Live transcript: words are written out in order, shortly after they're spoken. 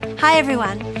Hi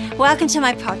everyone, welcome to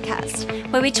my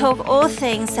podcast where we talk all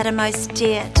things that are most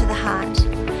dear to the heart.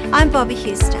 I'm Bobby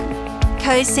Houston,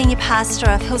 co-senior pastor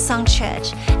of Hillsong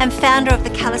Church and founder of the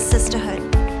Colour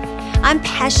Sisterhood. I'm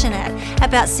passionate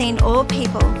about seeing all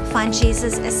people find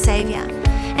Jesus as Saviour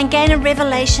and gain a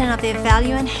revelation of their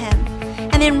value in Him,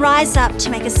 and then rise up to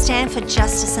make a stand for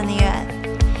justice in the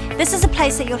earth. This is a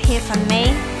place that you'll hear from me,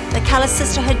 the Colour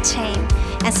Sisterhood team,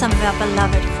 and some of our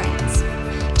beloved friends.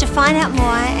 To find out more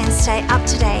and stay up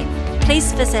to date,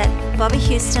 please visit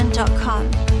bobbyhouston.com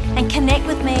and connect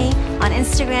with me on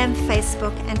Instagram,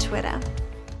 Facebook, and Twitter.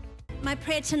 My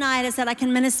prayer tonight is that I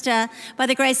can minister by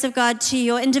the grace of God to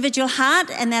your individual heart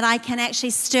and that I can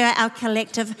actually stir our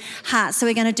collective heart. So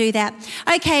we're going to do that.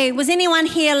 Okay, was anyone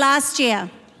here last year?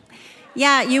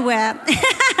 Yeah, you were.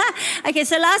 Okay,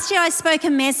 so last year I spoke a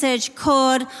message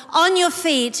called On Your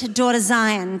Feet, Daughter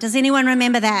Zion. Does anyone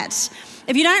remember that?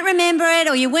 If you don't remember it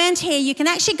or you weren't here, you can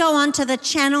actually go onto the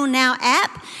Channel Now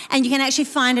app and you can actually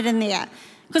find it in there.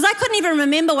 Because I couldn't even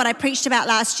remember what I preached about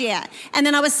last year. And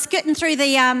then I was skitting through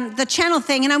the channel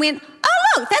thing and I went,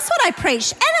 oh look, that's what I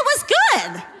preached. And it was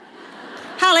good.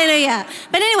 Hallelujah.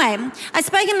 But anyway, I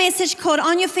spoke a message called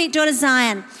On Your Feet, Daughter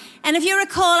Zion. And if you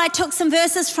recall, I took some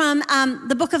verses from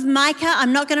the book of Micah.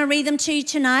 I'm not going to read them to you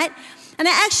tonight. And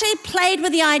I actually played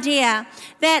with the idea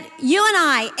that you and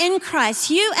I in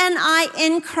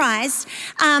Christ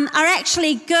are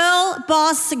actually girl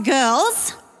boss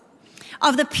girls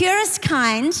of the purest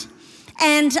kind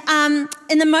and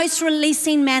in the most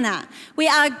releasing manner. We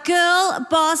are girl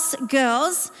boss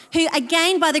girls who,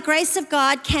 again, by the grace of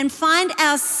God, can find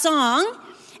our song.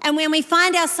 And when we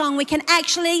find our song, we can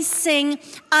actually sing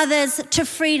others to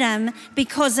freedom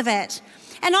because of it.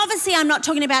 And obviously, I'm not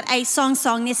talking about a song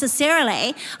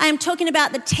necessarily. I am talking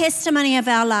about the testimony of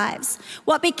our lives,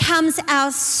 what becomes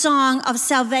our song of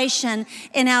salvation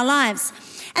in our lives.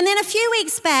 And then a few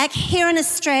weeks back here in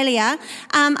Australia,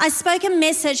 I spoke a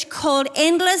message called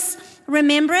Endless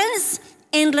Remembrance,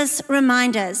 Endless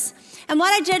Reminders. And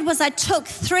what I did was I took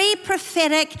 3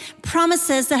 prophetic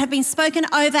promises that have been spoken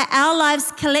over our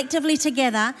lives collectively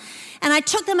together, and I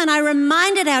took them and I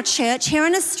reminded our church here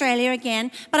in Australia again,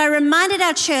 but I reminded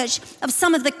our church of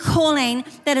some of the calling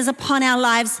that is upon our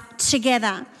lives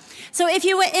together. So if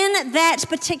you were in that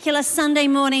particular Sunday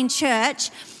morning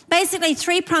church, basically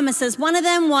 3 promises. One of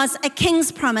them was a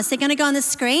king's promise. They're going to go on the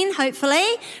screen, hopefully.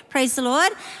 Praise the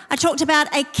Lord. I talked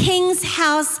about a king's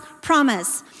house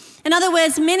promise. In other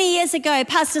words, many years ago,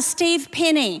 Pastor Steve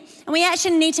Penny, and we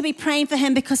actually need to be praying for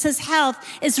him because his health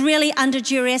is really under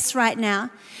duress right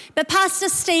now. But Pastor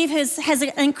Steve has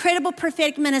an incredible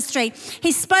prophetic ministry.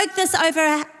 He spoke this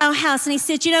over our house and he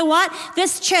said, you know what?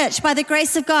 This church, by the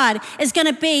grace of God, is going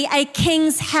to be a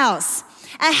king's house.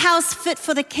 A house fit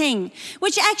for the king,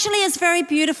 which actually is very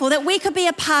beautiful, that we could be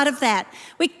a part of that.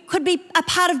 We could be a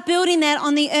part of building that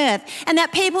on the earth, and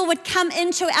that people would come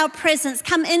into our presence,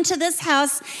 come into this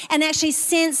house and actually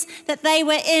sense that they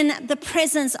were in the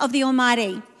presence of the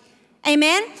Almighty.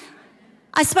 Amen?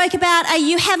 I spoke about a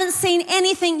you haven't seen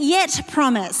anything yet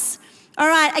promise. All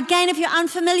right, again, if you're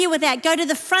unfamiliar with that, go to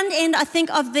the front end, I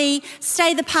think, of the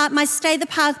my Stay the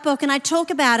Path book, and I talk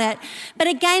about it. But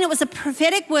again, it was a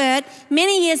prophetic word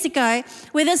many years ago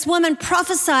where this woman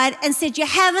prophesied and said, you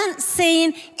haven't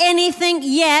seen anything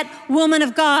yet, woman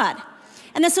of God.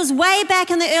 And this was way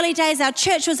back in the early days. Our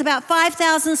church was about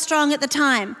 5,000 strong at the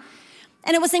time.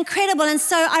 And it was incredible. And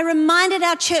so I reminded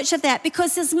our church of that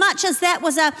because as much as that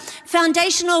was a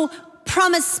foundational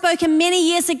promise spoken many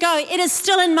years ago, it is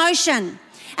still in motion.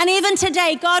 And even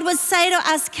today, God would say to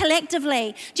us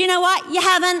collectively, do you know what? You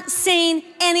haven't seen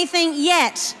anything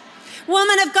yet.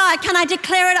 Woman of God, can I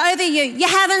declare it over you? You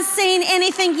haven't seen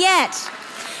anything yet.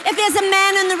 If there's a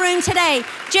man in the room today,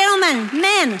 gentlemen,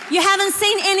 men, you haven't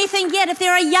seen anything yet. If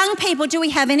there are young people, do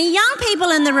we have any young people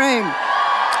in the room?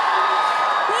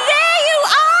 There you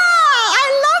are. I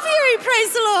love you.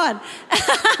 Praise the Lord.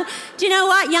 Do you know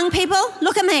what, young people?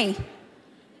 Look at me.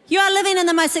 You are living in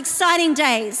the most exciting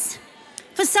days.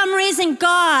 For some reason,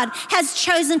 God has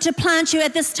chosen to plant you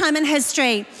at this time in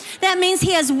history. That means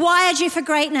He has wired you for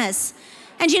greatness.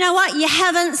 And you know what? You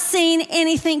haven't seen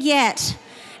anything yet.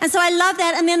 And so I love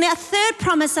that. And then the third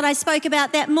promise that I spoke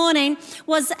about that morning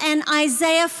was an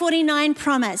Isaiah 49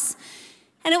 promise.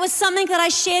 And it was something that I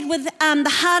shared with the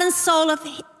Heart and Soul of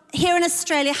here in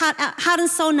Australia, Heart and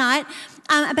Soul Night,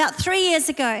 about 3 years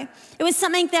ago. It was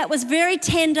something that was very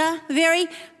tender, very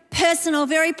personal,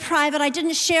 very private. I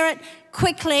didn't share it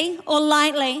quickly or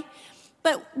lightly.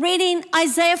 But reading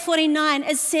Isaiah 49,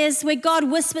 it says, where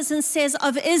God whispers and says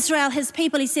of Israel, His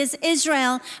people, He says,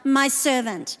 Israel, my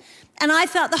servant. And I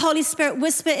felt the Holy Spirit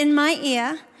whisper in my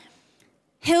ear,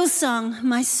 Hillsong,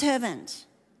 my servant.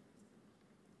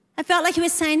 I felt like he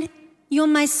was saying, you're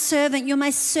my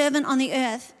servant on the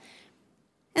earth.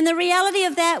 And the reality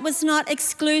of that was not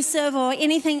exclusive or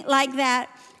anything like that.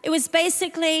 It was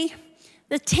basically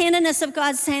the tenderness of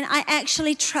God saying, I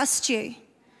actually trust you.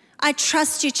 I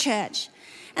trust you, church.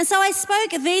 And so I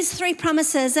spoke these 3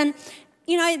 promises, and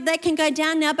they can go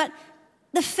down now, but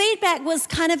the feedback was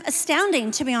kind of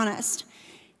astounding, to be honest.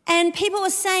 And people were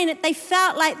saying that they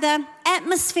felt like the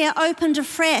atmosphere opened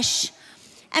afresh.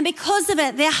 And because of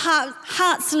it, their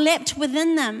hearts leapt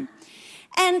within them.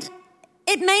 And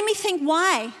it made me think,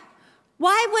 why?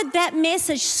 Why would that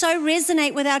message so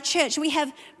resonate with our church? We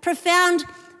have profound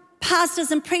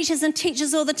pastors and preachers and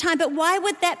teachers all the time, but why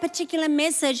would that particular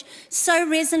message so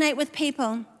resonate with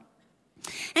people?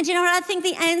 And you know what? I think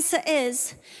the answer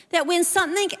is that when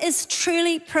something is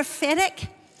truly prophetic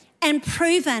and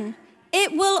proven,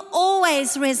 it will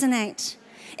always resonate.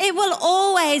 It will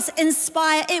always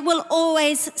inspire. It will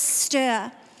always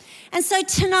stir. And so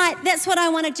tonight, that's what I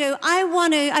want to do.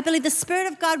 I believe the Spirit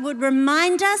of God would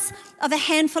remind us of a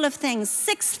handful of things,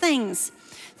 6 things.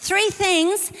 3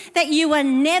 things that you were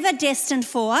never destined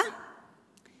for,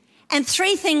 and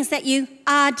 3 things that you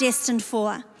are destined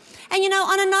for. And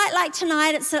on a night like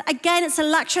tonight, it's a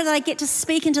luxury that I get to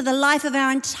speak into the life of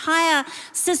our entire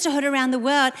sisterhood around the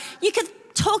world. You could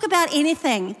talk about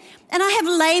anything. And I have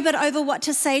labored over what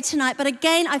to say tonight, but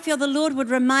again, I feel the Lord would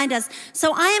remind us.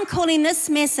 So I am calling this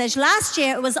message, last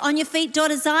year it was On Your Feet,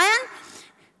 Daughter Zion.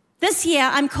 This year,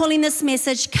 I'm calling this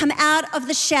message, Come Out of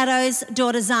the Shadows,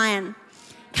 Daughter Zion.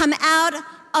 Come out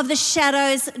of the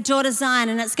shadows, Daughter Zion.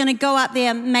 And it's going to go up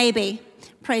there, maybe.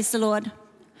 Praise the Lord.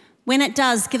 When it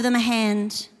does, give them a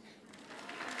hand.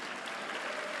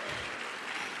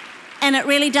 And it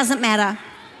really doesn't matter.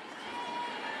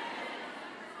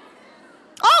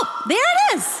 Oh, there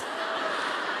it is.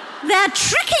 They're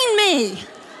tricking me.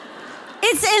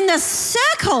 It's in the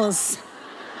circles.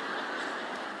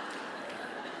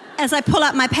 As I pull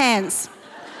up my pants.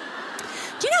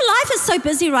 Do you know life is so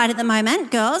busy right at the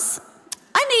moment, girls?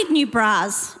 I need new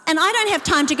bras, and I don't have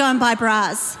time to go and buy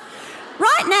bras.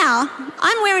 Right now,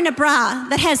 I'm wearing a bra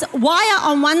that has wire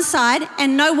on one side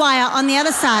and no wire on the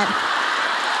other side.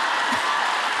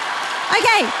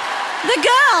 Okay, the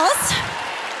girls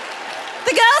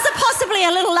are possibly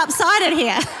a little lopsided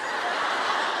here. And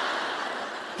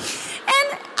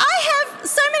I have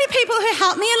so many people who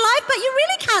help me in life, but you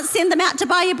really can't send them out to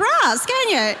buy your bras, can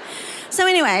you? So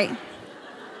anyway,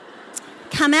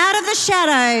 come out of the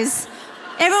shadows.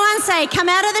 Everyone say, come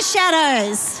out of the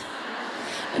shadows.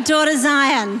 Daughter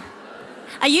Zion.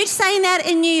 Are you saying that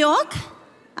in New York?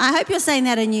 I hope you're saying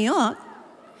that in New York.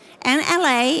 And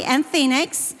LA, and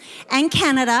Phoenix, and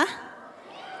Canada,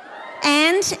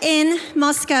 and in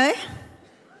Moscow.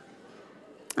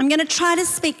 I'm going to try to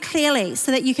speak clearly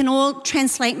so that you can all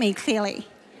translate me clearly.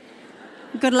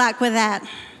 Good luck with that.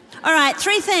 All right,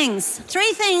 3 things.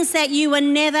 3 things that you were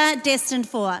never destined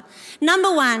for.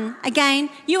 Number 1, again,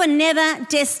 you were never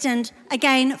destined,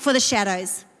 again, for the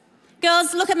shadows.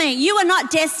 Girls, look at me. You were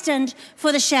not destined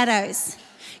for the shadows.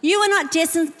 You were not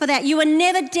destined for that. You were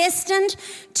never destined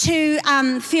to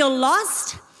feel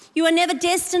lost. You were never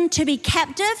destined to be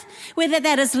captive, whether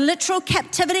that is literal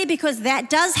captivity, because that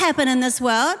does happen in this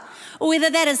world, or whether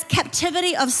that is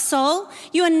captivity of soul.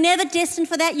 You were never destined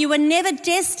for that. You were never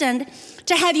destined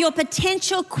to have your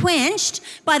potential quenched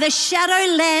by the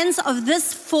shadow lands of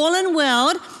this fallen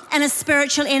world and a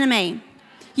spiritual enemy.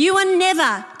 You were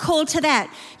never called to that.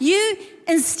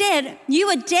 Instead, you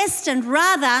were destined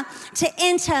rather to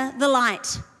enter the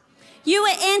light. You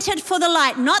were entered for the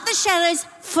light, not the shadows,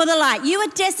 for the light. You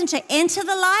were destined to enter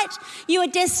the light. You were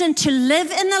destined to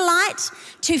live in the light,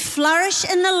 to flourish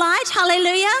in the light,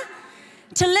 hallelujah,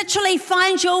 to literally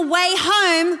find your way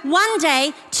home one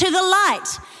day to the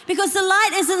light. Because the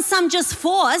light isn't some just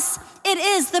force, it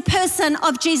is the person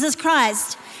of Jesus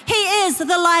Christ. He is the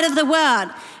light of the world.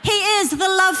 He is the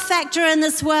love factor in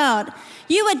this world.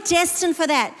 You are destined for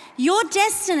that. Your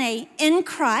destiny in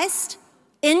Christ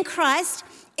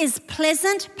is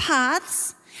pleasant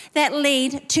paths that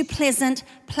lead to pleasant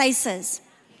places.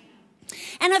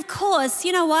 And of course,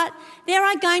 you know what? There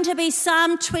are going to be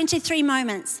Psalm 23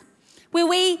 moments where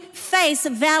we face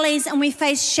valleys and we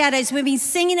face shadows. We've been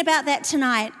singing about that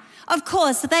tonight. Of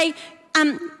course, though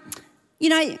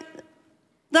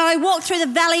I walk through the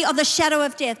valley of the shadow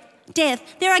of death,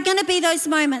 there are going to be those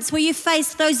moments where you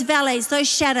face those valleys, those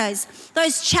shadows,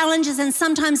 those challenges, and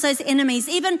sometimes those enemies.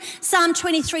 Even Psalm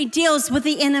 23 deals with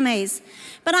the enemies.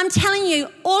 But I'm telling you,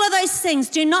 all of those things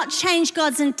do not change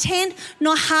God's intent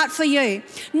nor heart for you,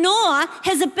 nor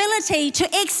his ability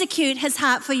to execute his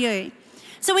heart for you.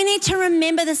 So we need to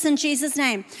remember this in Jesus'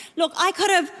 name. Look, I could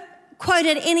have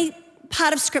quoted any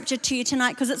part of scripture to you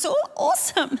tonight because it's all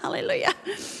awesome. Hallelujah.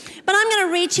 But I'm going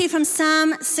to read to you from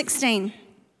Psalm 16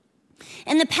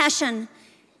 in the Passion.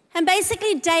 And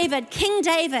basically David, King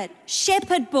David,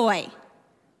 shepherd boy,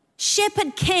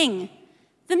 shepherd king,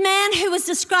 the man who was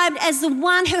described as the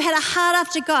one who had a heart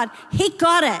after God, he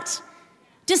got it.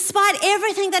 Despite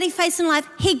everything that he faced in life,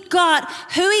 he got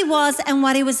who he was and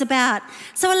what he was about.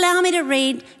 So allow me to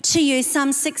read to you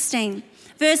Psalm 16,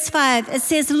 verse 5. It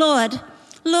says, Lord,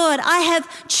 I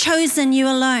have chosen you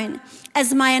alone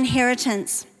as my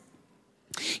inheritance.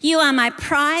 You are my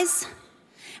prize,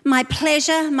 my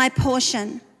pleasure, my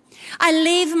portion. I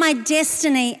leave my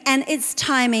destiny and its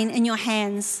timing in your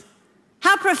hands.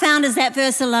 How profound is that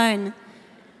verse alone?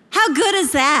 How good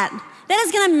is that? That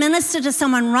is going to minister to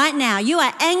someone right now. You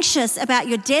are anxious about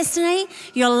your destiny,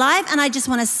 your life, and I just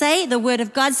want to say the word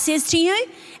of God says to you,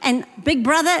 and big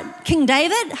brother King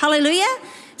David, hallelujah,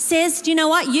 says, do you know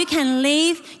what? You can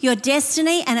leave your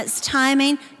destiny and its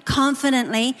timing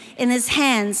confidently in his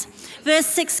hands. Verse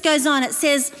 6 goes on. It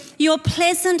says, your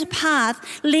pleasant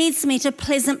path leads me to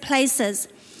pleasant places.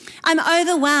 I'm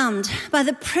overwhelmed by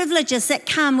the privileges that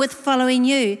come with following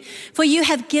you, for you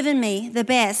have given me the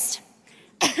best.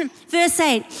 Verse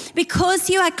 8, because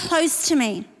you are close to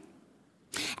me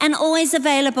and always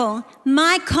available,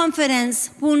 my confidence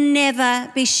will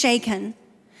never be shaken.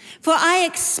 For I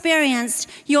experienced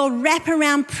your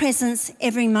wraparound presence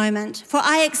every moment. Isn't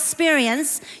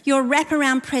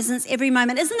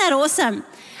that awesome?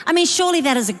 I mean, surely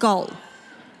that is a goal.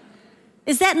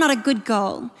 Is that not a good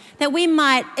goal? That we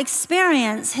might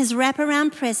experience his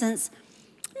wraparound presence,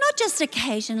 not just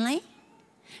occasionally,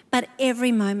 but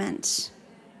every moment.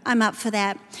 I'm up for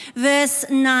that. Verse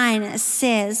 9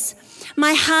 says,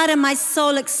 my heart and my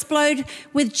soul explode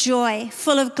with joy,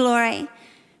 full of glory.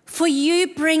 For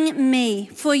you bring me,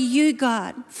 for you,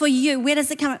 God, for you. Where does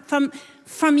it come from?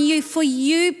 From you. For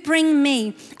you bring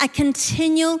me a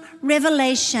continual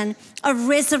revelation of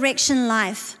resurrection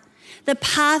life, the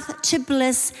path to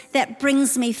bliss that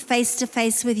brings me face to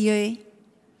face with you.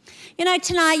 You know,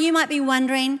 tonight you might be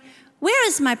wondering, where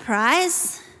is my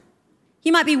prize?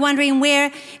 You might be wondering,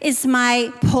 where is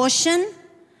my portion?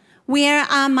 Where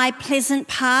are my pleasant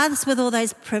paths with all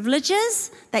those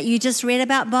privileges that you just read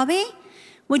about, Bobby?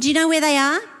 Would you know where they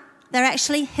are? They're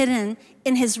actually hidden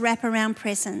in his wraparound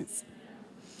presence.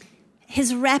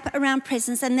 His wraparound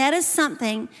presence, and that is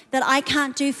something that I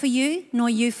can't do for you, nor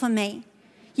you for me.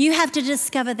 You have to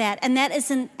discover that, and that is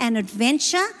an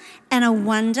adventure and a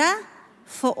wonder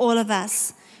for all of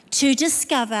us to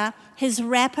discover his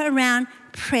wraparound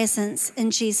presence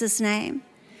in Jesus' name.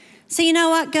 So you know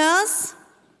what, girls?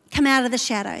 Come out of the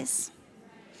shadows.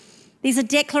 These are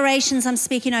declarations I'm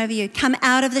speaking over you. Come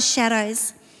out of the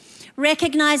shadows.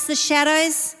 Recognize the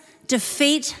shadows.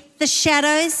 Defeat the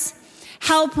shadows.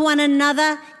 Help one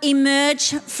another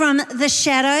emerge from the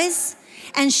shadows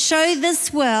and show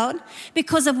this world,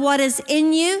 because of what is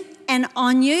in you and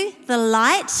on you, the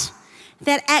light,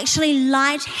 that actually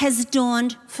light has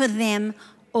dawned for them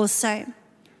also.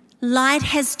 Light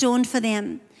has dawned for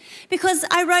them. Because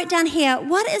I wrote down here,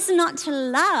 what is not to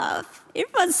love?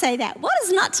 Everyone say that. What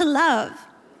is not to love?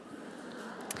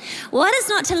 What is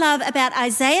not to love about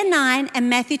Isaiah 9 and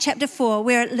Matthew chapter 4,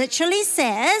 where it literally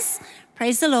says,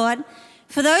 praise the Lord,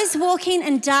 for those walking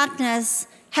in darkness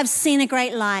have seen a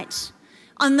great light.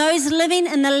 On those living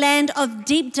in the land of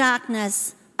deep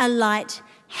darkness, a light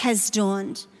has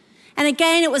dawned. And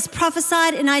again, it was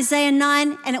prophesied in Isaiah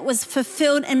 9 and it was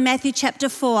fulfilled in Matthew chapter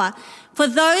 4. For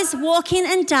those walking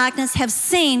in darkness have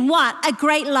seen what? A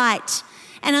great light.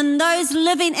 And on those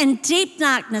living in deep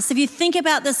darkness, if you think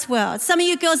about this world, some of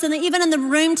you girls, even in the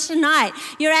room tonight,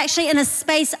 you're actually in a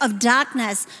space of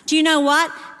darkness. Do you know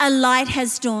what? A light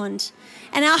has dawned.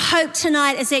 And our hope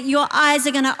tonight is that your eyes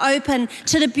are going to open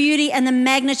to the beauty and the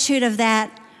magnitude of that.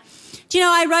 Do you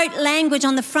know, I wrote language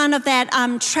on the front of that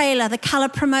trailer, the color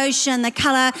promotion, the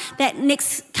color, that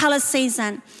next color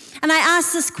season. And I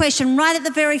asked this question right at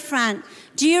the very front.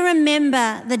 Do you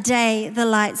remember the day the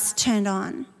lights turned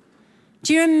on?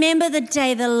 Do you remember the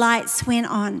day the lights went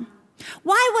on?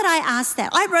 Why would I ask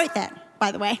that? I wrote that,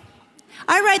 by the way.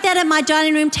 I wrote that at my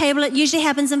dining room table. It usually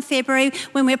happens in February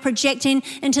when we're projecting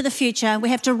into the future. We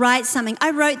have to write something. I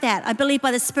wrote that, I believe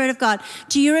by the Spirit of God.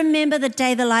 Do you remember the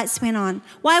day the lights went on?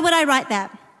 Why would I write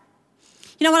that?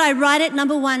 You know what? I write it,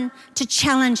 number one, to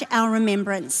challenge our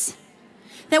remembrance.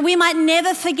 That we might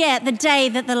never forget the day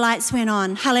that the lights went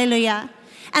on. Hallelujah.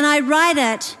 And I write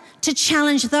it to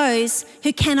challenge those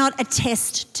who cannot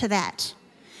attest to that.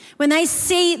 When they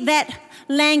see that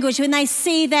language, when they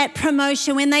see that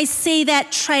promotion, when they see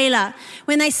that trailer,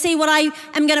 when they see what I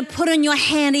am going to put in your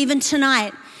hand even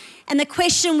tonight. And the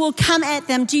question will come at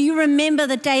them, do you remember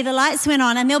the day the lights went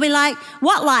on? And they'll be like,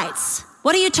 what lights?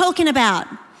 What are you talking about?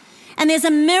 And there's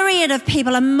a myriad of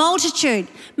people, a multitudes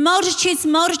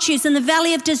in the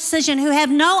valley of decision who have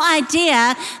no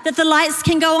idea that the lights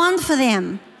can go on for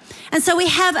them. And so we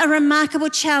have a remarkable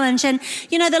challenge. And,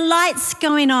 the lights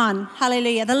going on,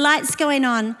 hallelujah, the lights going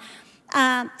on,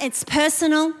 it's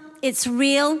personal, it's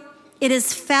real, it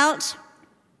is felt.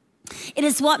 It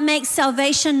is what makes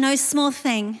salvation no small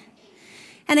thing.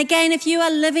 And again, if you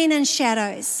are living in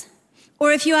shadows,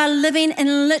 or if you are living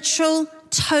in literal,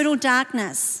 total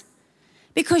darkness,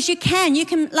 because you can,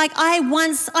 like I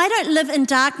don't live in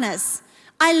darkness.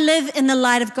 I live in the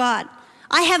light of God.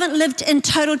 I haven't lived in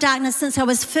total darkness since I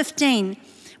was 15,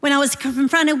 when I was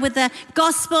confronted with the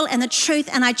gospel and the truth,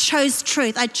 and I chose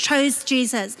truth. I chose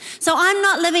Jesus. So I'm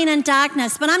not living in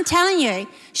darkness, but I'm telling you,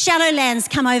 shadowlands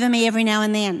come over me every now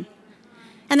and then.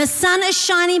 And the sun is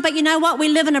shining, but you know what? We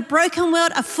live in a broken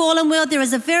world, a fallen world. There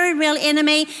is a very real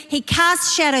enemy. He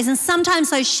casts shadows, and sometimes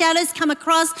those shadows come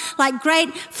across like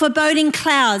great foreboding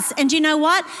clouds. And you know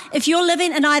what? If you're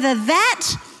living in either that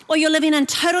or you're living in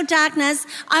total darkness,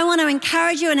 I want to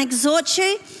encourage you and exhort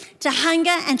you to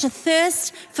hunger and to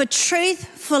thirst for truth,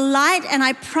 for light, and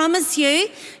I promise you,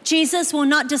 Jesus will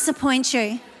not disappoint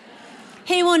you.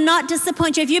 He will not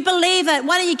disappoint you. If you believe it,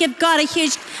 why don't you give God a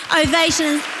huge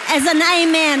ovation as an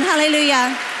amen,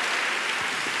 hallelujah.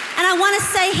 And I want to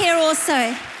say here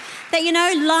also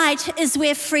that, light is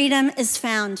where freedom is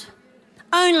found.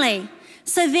 Only.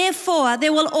 So therefore,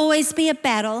 there will always be a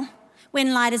battle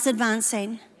when light is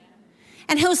advancing.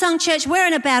 And Hillsong Church, we're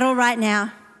in a battle right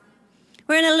now.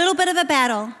 We're in a little bit of a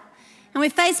battle. And we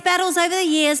face battles over the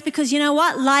years because you know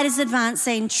what? Light is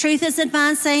advancing. Truth is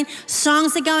advancing.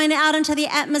 Songs are going out into the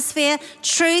atmosphere.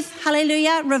 Truth,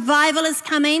 hallelujah. Revival is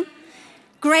coming.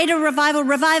 Greater revival.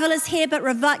 Revival is here, but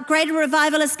greater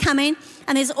revival is coming.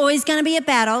 And there's always going to be a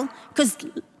battle because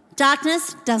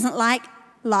darkness doesn't like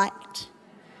light.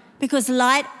 Because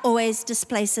light always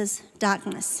displaces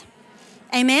darkness.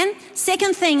 Amen?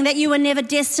 Second thing that you were never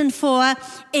destined for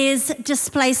is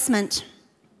displacement.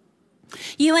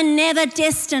 You are never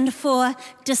destined for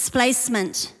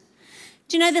displacement.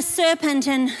 Do you know the serpent,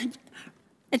 and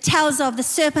it tells of the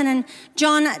serpent in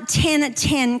John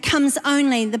 10:10 comes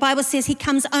only, the Bible says he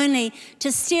comes only to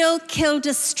steal, kill,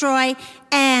 destroy,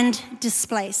 and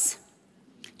displace.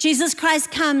 Jesus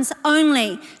Christ comes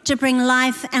only to bring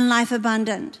life and life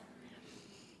abundant.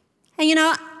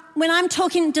 And when I'm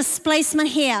talking displacement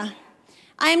here,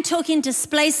 I am talking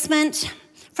displacement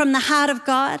from the heart of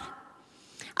God.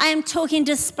 I am talking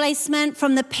displacement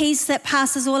from the peace that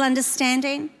passes all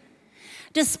understanding.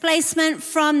 Displacement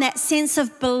from that sense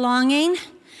of belonging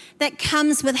that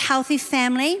comes with healthy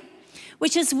family,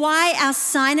 which is why our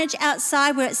signage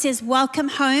outside where it says welcome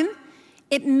home,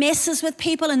 it messes with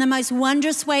people in the most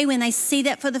wondrous way when they see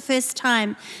that for the first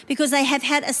time, because they have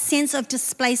had a sense of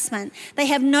displacement. They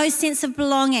have no sense of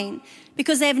belonging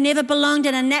because they have never belonged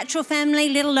in a natural family,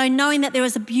 let alone knowing that there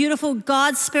is a beautiful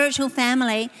God spiritual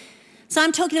family. So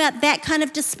I'm talking about that kind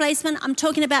of displacement. I'm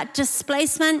talking about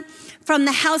displacement from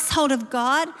the household of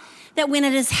God, that when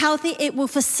it is healthy, it will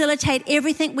facilitate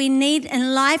everything we need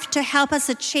in life to help us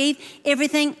achieve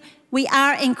everything we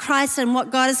are in Christ and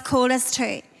what God has called us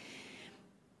to.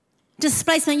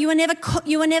 Displacement, you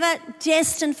were never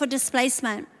destined for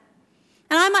displacement.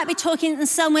 And I might be talking in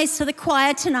some ways to the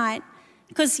choir tonight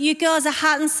because you girls are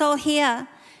heart and soul here.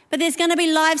 But there's going to be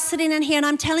lives sitting in here, and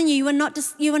I'm telling you,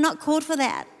 you were not called for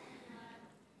that.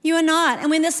 You are not.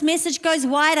 And when this message goes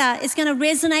wider, it's going to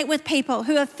resonate with people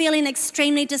who are feeling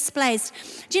extremely displaced.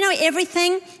 Do you know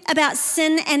everything about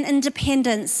sin and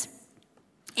independence?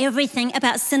 Everything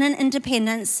about sin and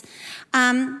independence.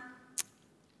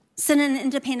 Sin and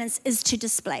independence is to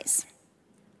displace.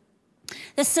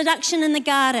 The seduction in the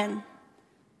garden,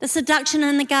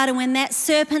 when that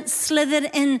serpent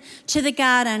slithered into the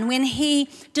garden, when he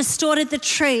distorted the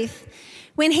truth,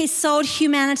 when he sold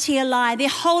humanity a lie, the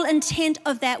whole intent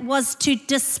of that was to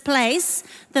displace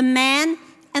the man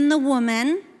and the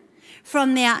woman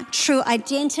from their true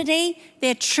identity,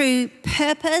 their true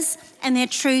purpose, and their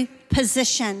true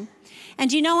position.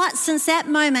 And you know what? Since that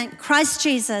moment, Christ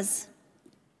Jesus,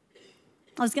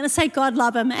 I was going to say God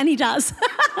love him, and he does.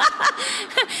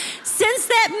 Since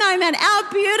that moment, our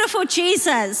beautiful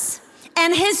Jesus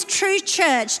and his true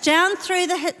church down through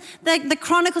the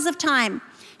chronicles of time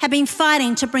have been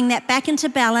fighting to bring that back into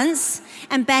balance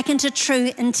and back into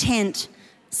true intent.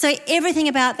 So everything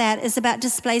about that is about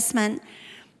displacement.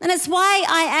 And it's why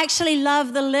I actually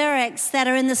love the lyrics that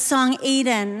are in the song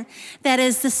Eden, that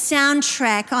is the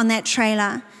soundtrack on that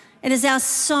trailer. It is our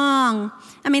song.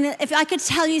 I mean, if I could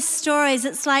tell you stories,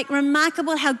 it's like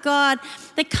remarkable how God,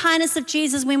 the kindness of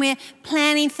Jesus when we're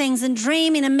planning things and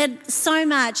dreaming amid so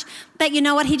much, but you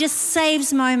know what? He just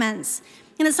saves moments.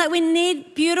 And it's like we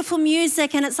need beautiful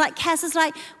music, and it's like Cass is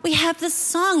like, we have this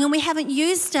song and we haven't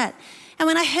used it. And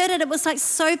when I heard it, it was like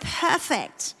so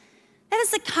perfect. That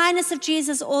is the kindness of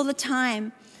Jesus all the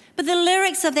time. But the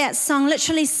lyrics of that song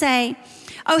literally say,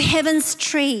 "Oh, heaven's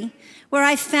tree, where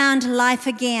I found life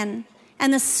again,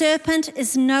 and the serpent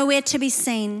is nowhere to be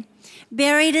seen.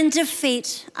 Buried in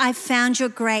defeat, I found your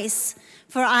grace.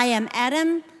 For I am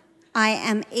Adam, I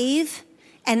am Eve,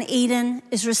 and Eden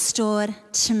is restored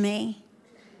to me."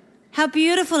 How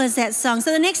beautiful is that song?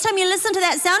 So the next time you listen to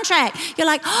that soundtrack, you're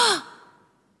like, oh,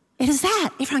 it is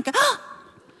that. Everyone go, oh.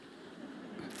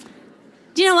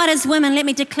 Do you know what, as women, let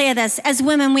me declare this. As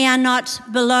women, we are not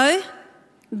below,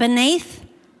 beneath,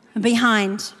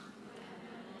 behind.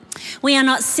 We are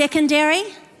not secondary.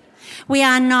 We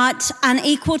are not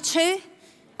unequal to,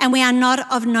 and we are not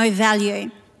of no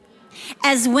value.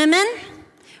 As women,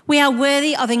 we are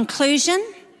worthy of inclusion,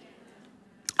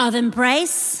 of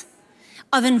embrace,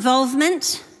 of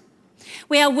involvement.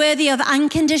 We are worthy of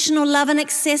unconditional love and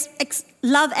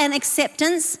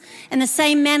acceptance in the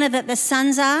same manner that the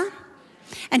sons are.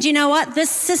 And you know what? This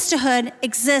sisterhood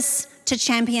exists to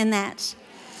champion that.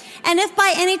 And if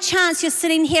by any chance you're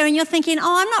sitting here and you're thinking,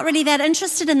 oh, I'm not really that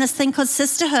interested in this thing called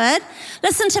sisterhood,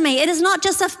 listen to me. It is not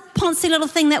just a poncy little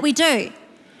thing that we do.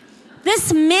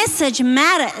 This message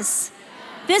matters.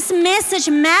 This message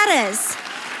matters.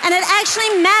 And it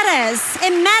actually matters.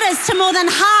 It matters to more than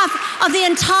half of the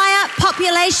entire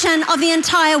population of the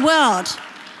entire world.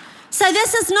 So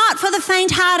this is not for the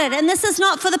faint-hearted, and this is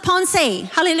not for the Ponzi.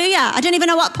 Hallelujah. I don't even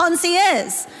know what Ponzi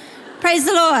is. Praise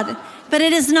the Lord. But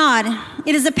it is not.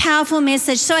 It is a powerful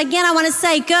message. So again, I want to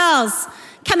say, girls,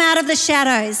 come out of the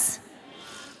shadows.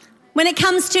 When it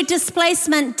comes to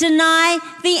displacement, deny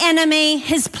the enemy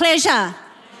his pleasure.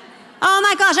 Oh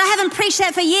my gosh, I haven't preached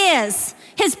that for years.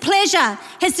 His pleasure,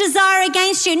 his desire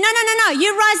against you. No.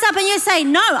 You rise up and you say,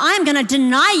 no, I am going to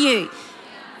deny you.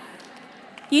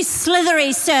 You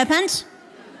slithery serpent.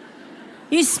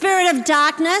 You spirit of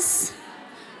darkness.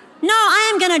 No, I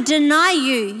am going to deny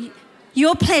you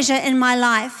your pleasure in my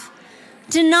life.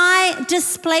 Deny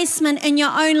displacement in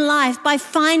your own life by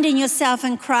finding yourself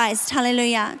in Christ.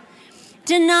 Hallelujah.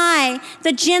 Deny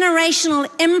the generational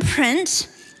imprint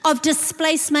of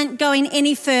displacement going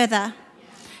any further.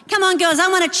 Come on, girls, I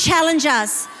want to challenge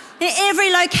us. In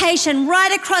every location,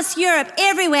 right across Europe,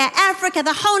 everywhere, Africa,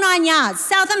 the whole 9 yards,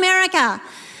 South America.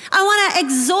 I want to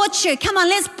exhort you. Come on,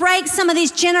 let's break some of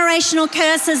these generational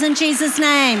curses in Jesus'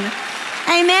 name.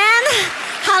 Amen.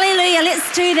 Hallelujah.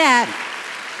 Let's do that.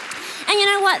 And you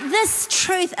know what? This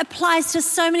truth applies to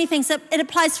so many things. It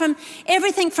applies from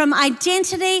everything from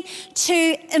identity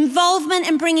to involvement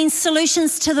in bringing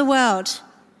solutions to the world.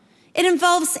 It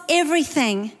involves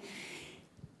everything.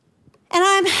 And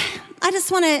I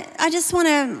just want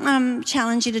to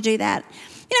challenge you to do that.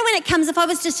 You know, when it comes, if I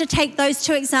was just to take those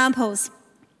two examples,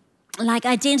 like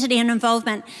identity and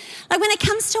involvement. Like when it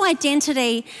comes to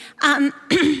identity,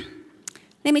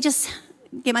 let me just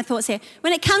get my thoughts here.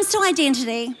 When it comes to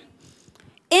identity,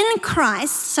 in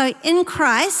Christ,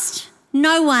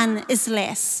 no one is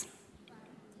less.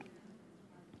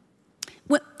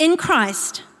 In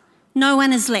Christ, no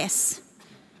one is less.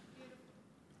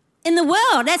 In the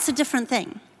world, that's a different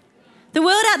thing. The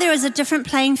world out there is a different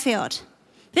playing field.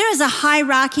 There is a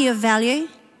hierarchy of value.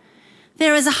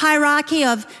 There is a hierarchy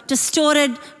of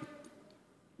distorted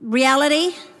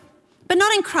reality, but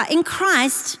not in Christ. In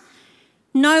Christ,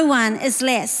 no one is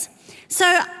less. So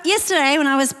yesterday when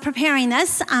I was preparing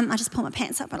this, I just pulled my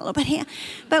pants up a little bit here,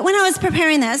 but when I was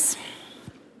preparing this,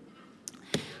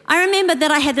 I remembered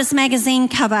that I had this magazine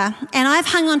cover, and I've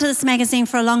hung onto this magazine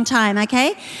for a long time,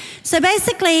 okay? So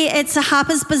basically, it's a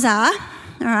Harper's Bazaar,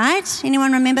 all right?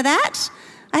 Anyone remember that?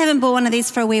 I haven't bought one of these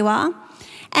for a wee while.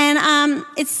 And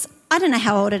I don't know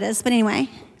how old it is, but anyway,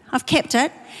 I've kept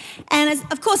it. And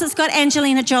of course, it's got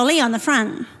Angelina Jolie on the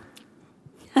front.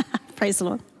 Praise the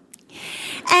Lord.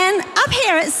 And up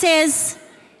here it says,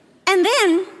 and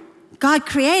then God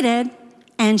created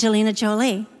Angelina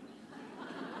Jolie.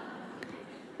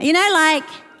 You know, like,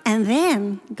 and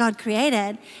then God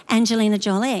created Angelina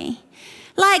Jolie.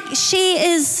 Like, she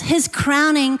is his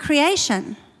crowning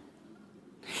creation.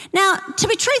 Now, to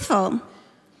be truthful,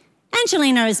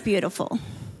 Angelina is beautiful.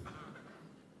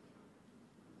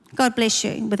 God bless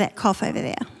you with that cough over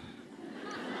there.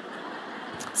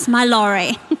 It's my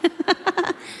lorry.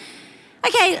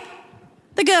 Okay,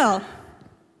 the girl.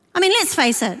 I mean, let's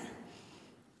face it.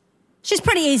 She's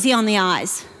pretty easy on the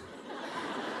eyes.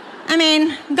 I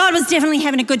mean, God was definitely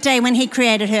having a good day when he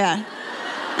created her.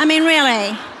 I mean,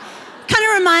 really. Kind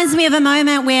of reminds me of a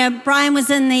moment where Brian was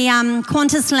in the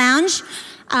Qantas lounge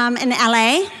in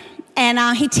LA,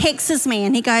 and he texts me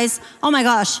and he goes, oh my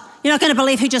gosh, you're not going to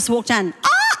believe who just walked in.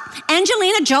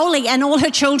 Angelina Jolie and all her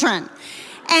children.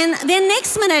 And then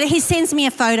next minute he sends me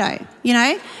a photo, you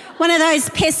know, one of those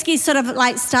pesky sort of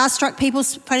like starstruck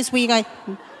people's photos where you go,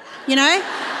 you know,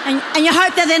 and you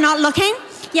hope that they're not looking.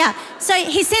 Yeah, so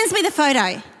he sends me the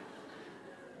photo.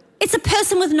 It's a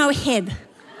person with no head.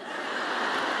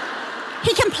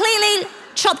 He completely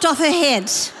chopped off her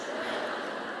head.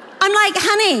 I'm like,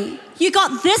 honey, you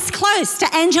got this close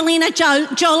to Angelina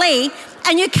Jolie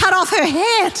and you cut off her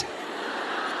head.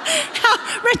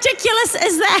 How ridiculous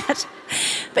is that?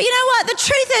 But you know what? The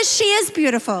truth is she is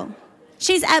beautiful.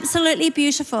 She's absolutely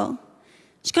beautiful.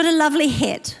 She's got a lovely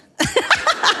head.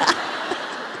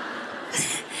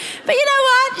 But you know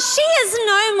what? She is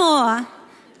no more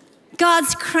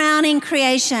God's crowning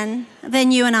creation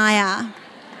than you and I are.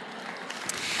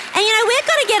 And you know, we've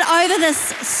got to get over this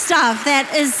stuff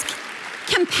that is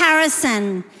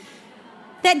comparison,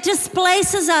 that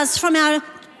displaces us from our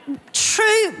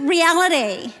true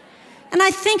reality. And I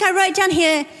think I wrote down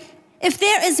here, if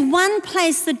there is one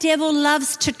place the devil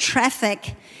loves to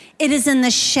traffic, it is in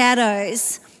the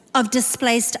shadows of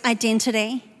displaced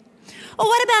identity. Or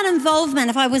what about involvement,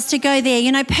 if I was to go there?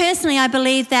 You know, personally, I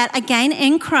believe that, again,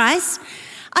 in Christ,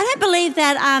 I don't believe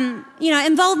that,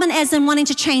 involvement as in wanting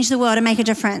to change the world and make a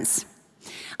difference.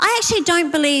 I actually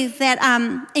don't believe that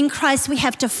in Christ we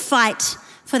have to fight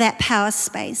for that power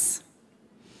space.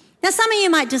 Now, some of you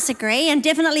might disagree, and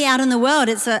definitely out in the world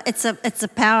it's a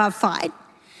power fight.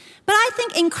 But I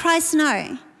think in Christ,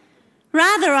 no.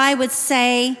 Rather, I would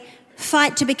say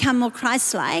fight to become more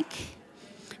Christ-like.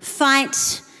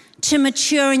 Fight to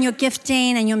mature in your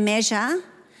gifting and your measure.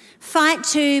 Fight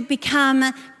to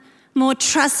become more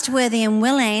trustworthy and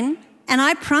willing. And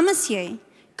I promise you,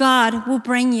 God will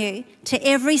bring you to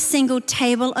every single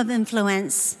table of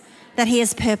influence that he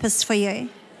has purposed for you.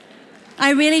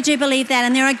 I really do believe that.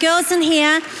 And there are girls in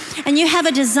here, and you have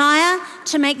a desire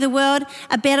to make the world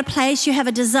a better place. You have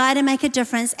a desire to make a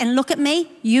difference. And look at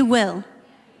me, you will.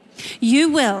 You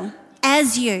will,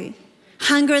 as you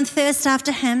hunger and thirst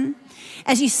after him,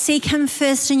 as you seek him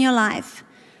first in your life.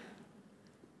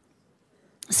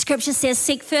 Scripture says,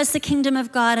 seek first the kingdom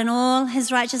of God and all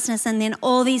his righteousness, and then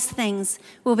all these things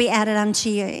will be added unto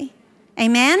you.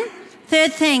 Amen?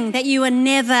 Third thing that you were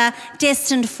never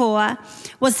destined for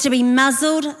was to be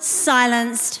muzzled,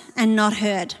 silenced, and not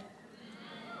heard.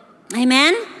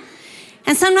 Amen?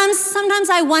 And sometimes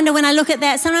I wonder, when I look at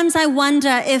that, sometimes I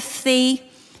wonder if the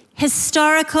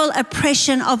historical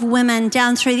oppression of women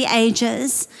down through the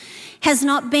ages has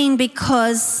been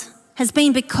because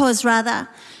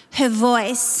her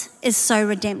voice is so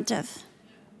redemptive.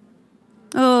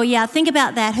 Oh yeah, think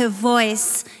about that. Her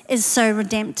voice is so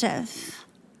redemptive.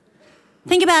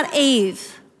 Think about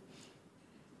Eve.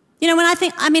 You know,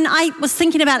 I was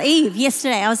thinking about Eve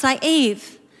yesterday. I was like,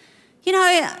 Eve, you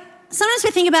know, sometimes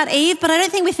we think about Eve, but I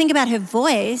don't think we think about her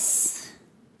voice.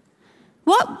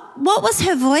 What was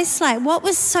her voice like? What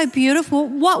was so beautiful?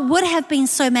 What would have been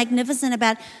so magnificent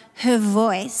about her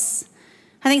voice?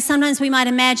 I think sometimes we might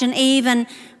imagine Eve and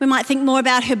we might think more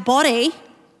about her body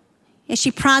as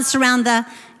she pranced around the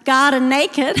garden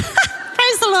naked.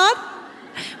 Praise the Lord.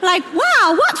 Like,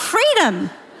 wow, what freedom.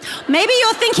 Maybe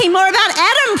you're thinking more about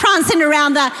Adam prancing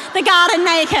around the garden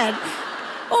naked.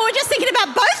 Or we're just thinking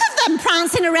about both of them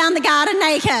prancing around the garden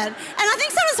naked. And I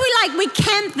think sometimes we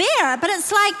camp there, but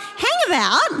it's like,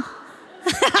 hang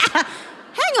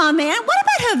on, man. What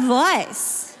about her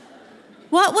voice?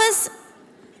 What was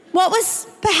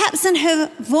perhaps in her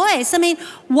voice? I mean,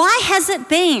 why has it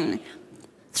been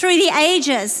through the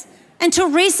ages until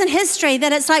recent history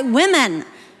that it's like women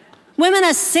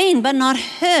are seen but not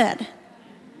heard?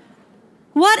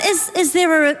 What is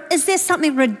there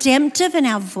something redemptive in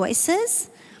our voices?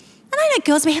 And I know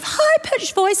girls, we have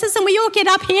high-pitched voices and we all get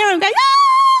up here and go,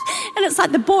 ah! And it's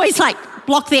like the boys like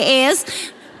block their ears.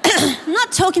 I'm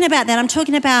not talking about that. I'm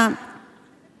talking about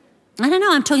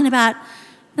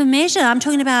the measure. I'm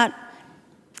talking about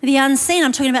the unseen.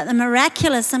 I'm talking about the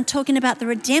miraculous. I'm talking about the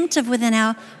redemptive within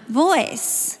our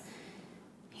voice.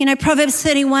 You know, Proverbs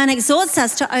 31 exhorts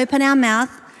us to open our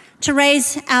mouth, to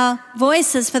raise our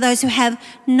voices for those who have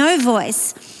no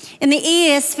voice. In the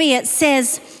ESV, it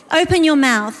says, open your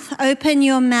mouth,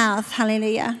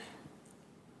 hallelujah.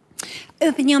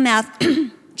 Open your mouth,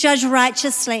 judge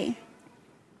righteously,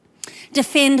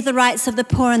 defend the rights of the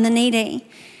poor and the needy.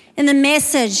 In the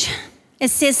Message, it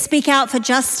says, speak out for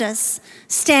justice,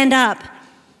 stand up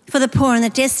for the poor and the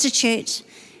destitute.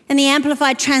 In the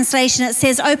Amplified Translation, it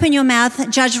says, open your mouth,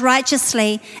 judge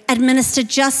righteously, administer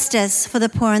justice for the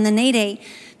poor and the needy.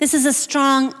 This is a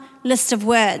strong list of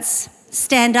words.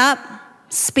 Stand up,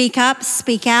 speak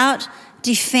out,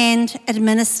 defend,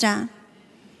 administer.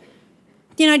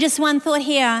 Just one thought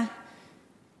here.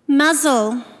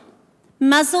 Muzzle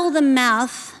the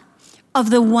mouth of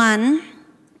the one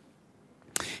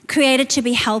created to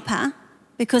be helper,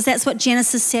 because that's what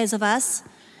Genesis says of us.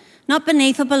 Not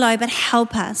beneath or below, but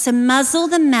helper. So muzzle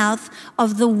the mouth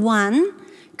of the one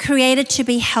created to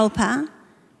be helper,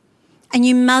 and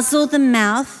you muzzle the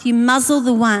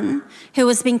one who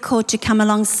has been called to come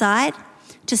alongside,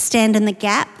 to stand in the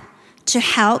gap, to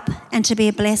help, and to be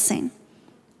a blessing.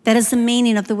 That is the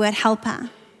meaning of the word helper.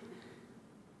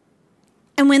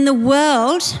 And when the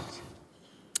world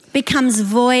becomes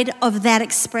void of that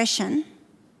expression,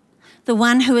 the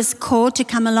one who is called to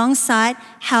come alongside,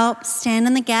 help, stand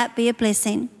in the gap, be a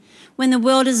blessing. When the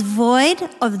world is void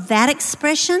of that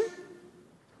expression,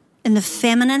 in the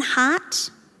feminine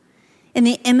heart, in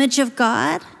the image of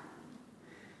God,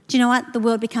 do you know what? The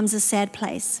world becomes a sad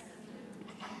place.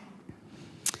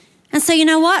 And so you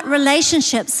know what?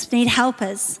 Relationships need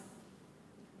helpers.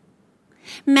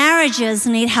 Marriages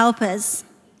need helpers.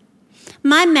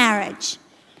 My marriage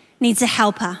needs a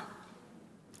helper.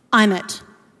 I'm it.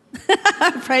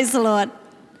 Praise the Lord.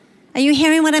 Are you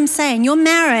hearing what I'm saying? Your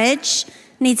marriage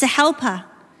needs a helper,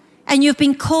 and you've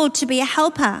been called to be a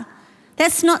helper.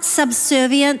 That's not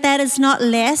subservient. That is not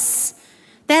less.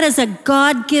 That is a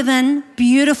God-given,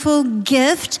 beautiful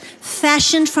gift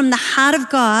fashioned from the heart of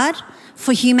God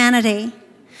for humanity.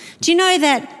 Do you know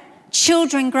that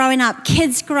children growing up,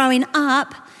 kids growing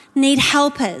up, need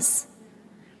helpers?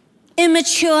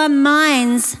 Immature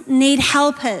minds need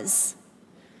helpers.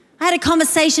 I had a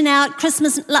conversation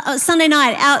Sunday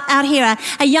night out here.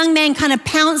 A young man kind of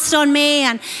pounced on me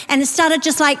and it started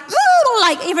just like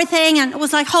everything, and it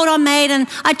was like, hold on, mate. And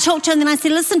I talked to him and I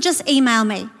said, listen, just email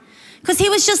me. Because he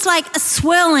was just like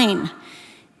swirling.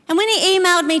 And when he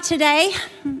emailed me today,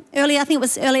 I think it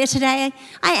was earlier today,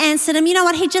 I answered him. You know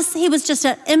what? He was just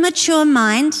an immature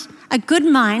mind, a good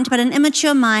mind, but an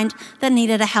immature mind that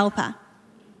needed a helper.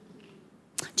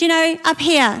 Do you know, up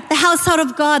here, the household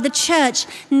of God, the church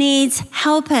needs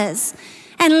helpers.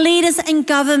 And leaders and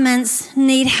governments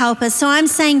need helpers. So I'm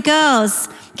saying, girls,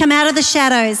 come out of the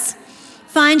shadows.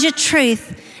 Find your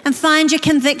truth and find your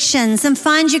convictions and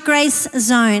find your grace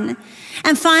zone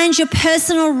and find your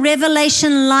personal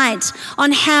revelation light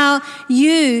on how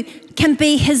you can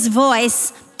be his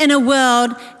voice in a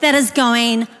world that is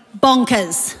going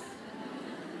bonkers.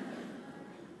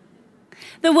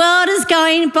 The world is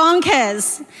going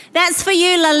bonkers. That's for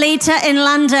you, Lolita, in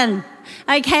London.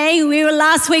 Okay, we were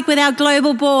last week with our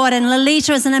global board, and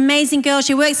Lolita is an amazing girl.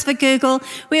 She works for Google.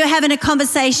 We were having a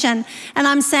conversation, and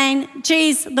I'm saying,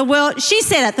 geez, she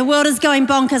said it, the world is going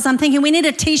bonkers. I'm thinking we need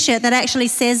a t-shirt that actually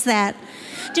says that.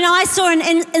 Do you know, I saw an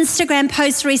Instagram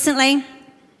post recently,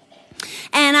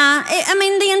 and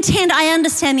the intent, I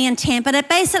understand the intent, but it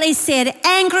basically said,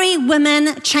 angry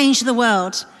women change the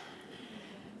world.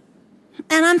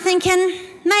 And I'm thinking,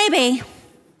 maybe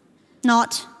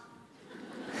not.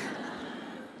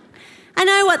 I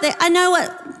know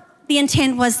what the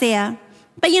intent was there.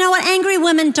 But you know what? Angry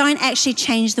women don't actually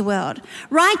change the world.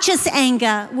 Righteous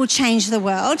anger will change the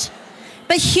world,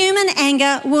 but human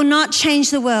anger will not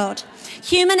change the world.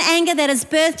 Human anger that is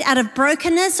birthed out of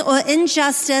brokenness or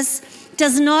injustice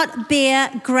does not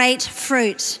bear great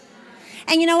fruit.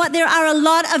 And you know what? There are a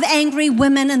lot of angry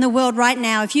women in the world right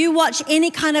now. If you watch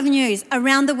any kind of news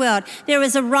around the world, there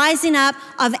is a rising up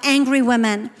of angry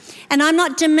women. And I'm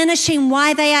not diminishing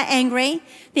why they are angry,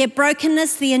 their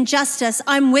brokenness, the injustice.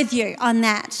 I'm with you on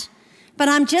that. But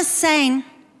I'm just saying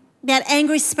that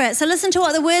angry spirit. So listen to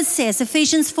what the word says,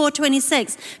 Ephesians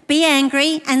 4:26. Be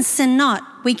angry and sin not.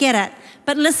 We get it.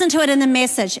 But listen to it in the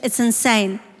Message. It's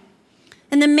insane.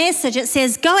 In the Message, it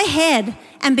says, go ahead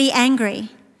and be angry.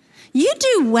 You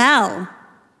do well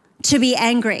to be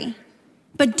angry,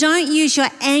 but don't use your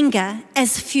anger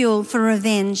as fuel for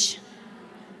revenge.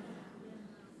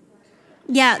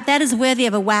 Yeah, that is worthy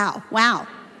of a wow. Wow.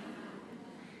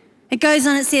 It goes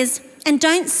on, it says, and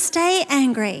don't stay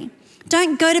angry.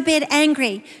 Don't go to bed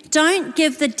angry. Don't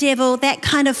give the devil that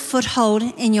kind of foothold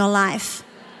in your life.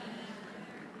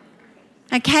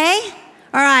 Okay?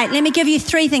 All right, let me give you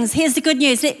 3 things. Here's the good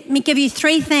news. Let me give you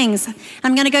 3 things.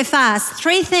 I'm going to go fast.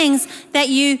 3 things that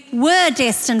you were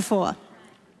destined for.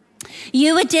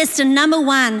 You were destined, number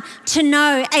 1, to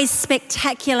know a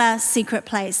spectacular secret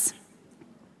place.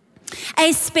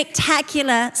 A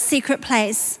spectacular secret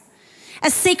place. A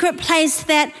secret place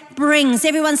that brings,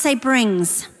 everyone say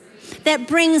brings, that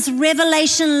brings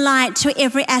revelation light to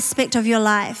every aspect of your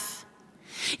life.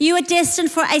 You are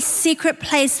destined for a secret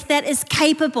place that is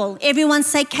capable, everyone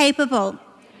say capable,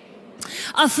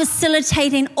 of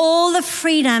facilitating all the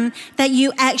freedom that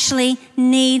you actually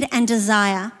need and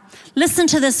desire. Listen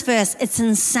to this verse, it's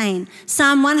insane.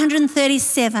 Psalm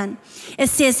 137, it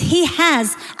says, He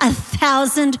has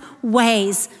 1,000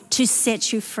 ways to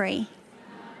set you free.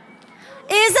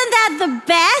 Isn't that the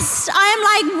best? I'm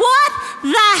like, what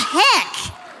the heck?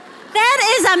 That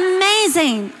is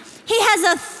amazing. He has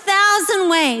 1,000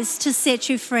 ways to set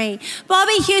you free.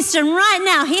 Bobby Houston, right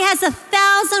now, he has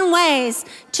 1,000 ways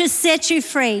to set you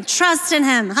free. Trust in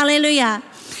him. Hallelujah.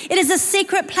 It is a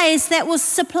secret place that will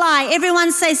supply.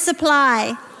 Everyone say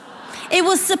supply. It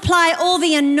will supply all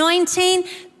the anointing,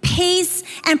 peace,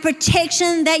 and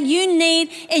protection that you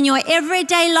need in your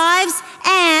everyday lives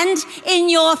and in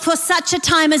your for such a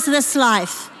time as this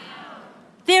life.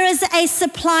 There is a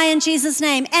supply in Jesus'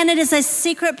 name, and it is a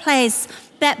secret place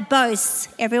that boasts.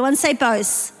 Everyone say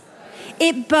boasts.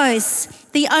 It boasts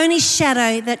the only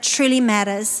shadow that truly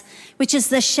matters, which is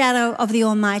the shadow of the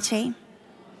Almighty.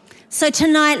 So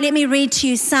tonight, let me read to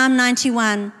you Psalm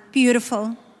 91.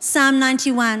 Beautiful. Psalm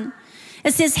 91.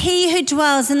 It says, He who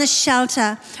dwells in the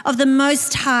shelter of the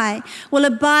Most High will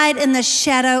abide in the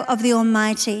shadow of the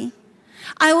Almighty.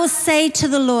 I will say to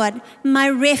the Lord, my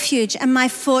refuge and my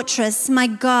fortress, my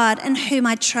God in whom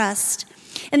I trust.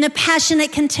 In the Passion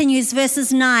it continues,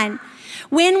 verses 9.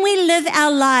 When we live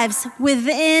our lives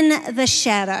within the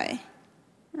shadow,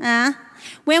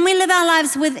 when we live our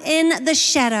lives within the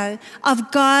shadow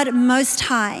of God Most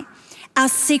High, our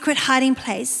secret hiding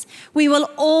place, we will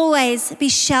always be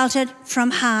sheltered from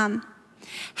harm.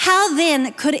 How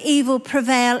then could evil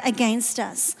prevail against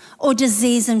us or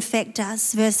disease infect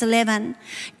us? Verse 11.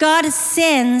 God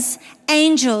sends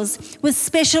angels with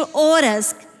special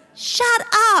orders. Shut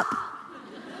up.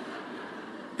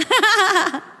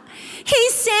 He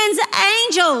sends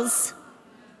angels.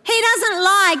 He doesn't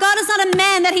lie. God is not a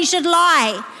man that he should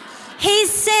lie. He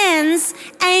sends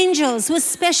angels with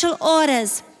special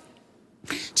orders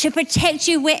to protect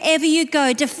you wherever you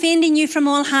go, defending you from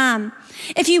all harm.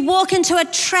 If you walk into a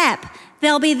trap,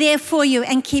 they'll be there for you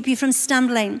and keep you from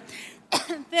stumbling.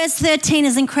 Verse 13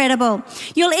 is incredible.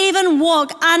 You'll even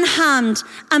walk unharmed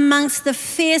amongst the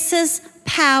fiercest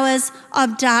powers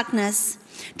of darkness,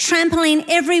 trampling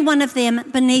every one of them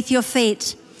beneath your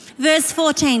feet. Verse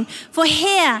 14, for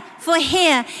here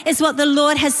is what the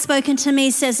Lord has spoken to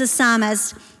me, says the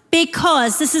psalmist.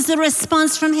 Because this is the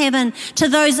response from heaven to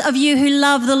those of you who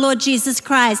love the Lord Jesus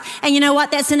Christ. And you know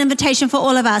what? That's an invitation for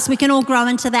all of us. We can all grow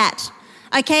into that.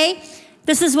 Okay?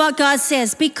 This is what God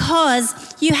says. Because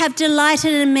you have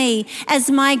delighted in me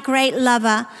as my great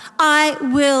lover, I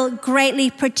will greatly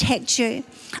protect you.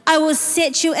 I will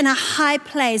set you in a high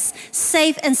place,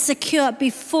 safe and secure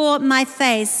before my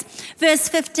face. Verse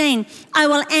 15, I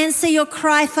will answer your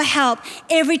cry for help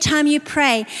every time you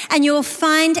pray, and you will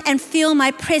find and feel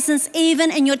my presence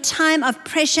even in your time of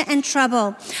pressure and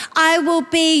trouble. I will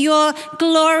be your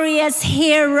glorious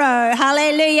hero.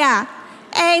 Hallelujah.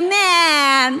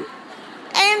 Amen.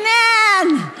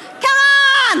 Amen. Come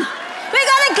on. We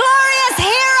got a glorious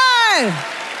hero,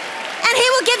 and he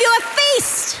will give you a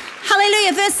feast.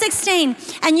 Hallelujah. Verse 16,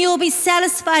 and you will be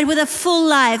satisfied with a full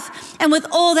life and with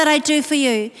all that I do for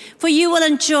you will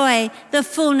enjoy the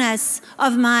fullness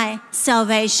of my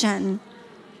salvation.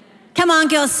 Come on,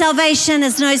 girls, salvation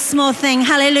is no small thing.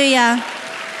 Hallelujah.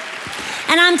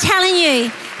 And I'm telling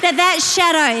you that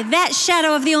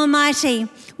shadow of the Almighty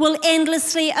will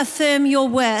endlessly affirm your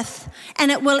worth,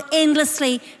 and it will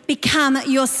endlessly become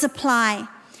your supply.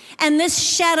 And this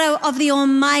shadow of the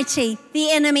Almighty, the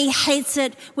enemy hates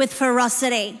it with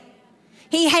ferocity.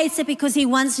 He hates it because he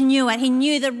once knew it. He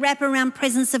knew the wraparound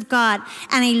presence of God,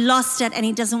 and he lost it, and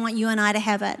he doesn't want you and I to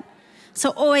have it. So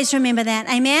always remember that,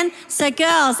 amen? So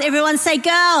girls, everyone say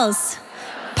girls.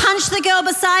 Punch the girl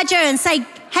beside you and say,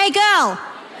 hey girl.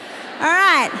 All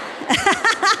right.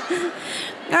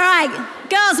 All right,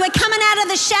 girls, we're coming out of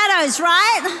the shadows,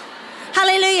 right?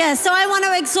 Hallelujah. So I want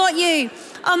to exhort you,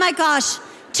 oh my gosh,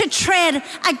 to tread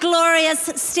a glorious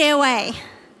stairway.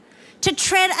 To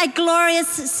tread a glorious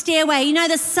stairway. You know,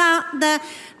 the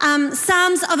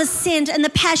Psalms of Ascent and the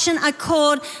Passion are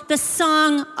called the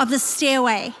Song of the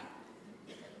Stairway.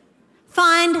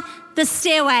 Find the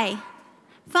stairway.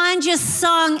 Find your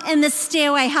song in the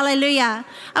stairway. Hallelujah.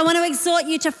 I want to exhort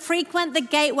you to frequent the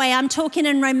gateway. I'm talking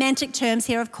in romantic terms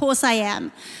here. Of course I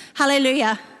am.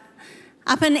 Hallelujah.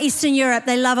 Up in Eastern Europe,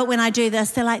 they love it when I do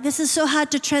this. They're like, this is so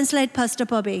hard to translate, Pastor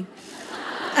Bobby.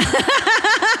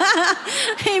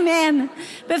 Amen.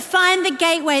 But find the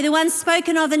gateway, the one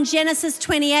spoken of in Genesis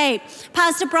 28.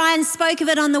 Pastor Brian spoke of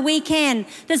it on the weekend.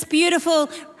 This beautiful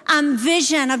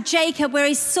vision of Jacob where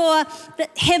he saw that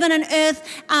heaven and earth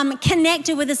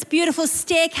connected with this beautiful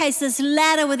staircase, this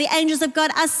ladder with the angels of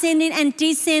God ascending and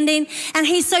descending. And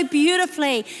he so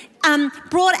beautifully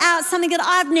brought out something that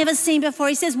I've never seen before.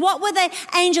 He says, what were the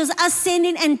angels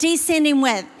ascending and descending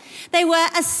with? They were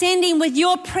ascending with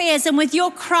your prayers and with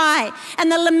your cry and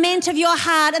the lament of your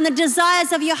heart and the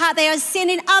desires of your heart. They are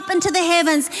ascending up into the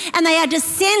heavens and they are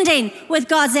descending with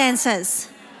God's answers.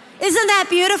 Isn't that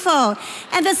beautiful?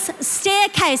 And this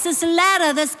staircase, this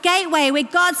ladder, this gateway where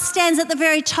God stands at the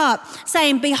very top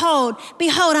saying, behold,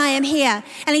 behold, I am here.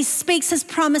 And he speaks his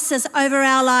promises over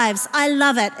our lives. I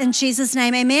love it in Jesus'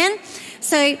 name, amen?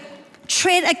 So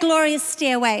tread a glorious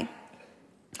stairway.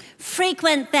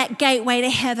 Frequent that gateway to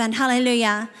heaven,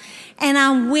 hallelujah.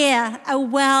 And wear a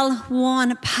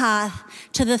well-worn path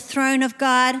to the throne of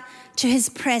God, to his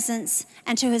presence,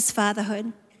 and to his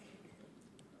fatherhood.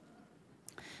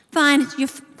 Find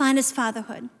his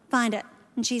fatherhood. Find it.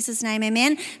 In Jesus' name,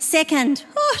 amen. Second,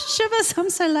 shivers, I'm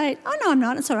so late. Oh, no, I'm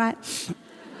not. It's all right.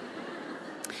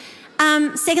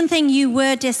 Second thing you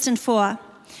were destined for.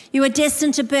 You were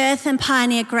destined to birth and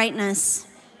pioneer greatness.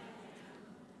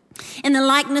 In the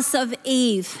likeness of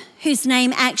Eve, whose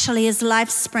name actually is Life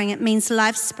Spring. It means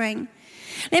life spring.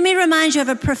 Let me remind you of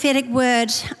a prophetic word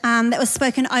that was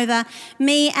spoken over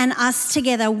me and us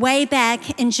together way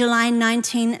back in July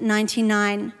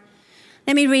 1999.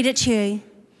 Let me read it to you.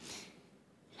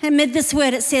 Amid this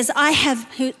word, it says, I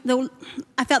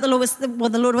felt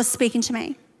the Lord was speaking to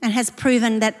me and has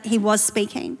proven that he was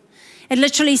speaking. It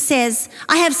literally says,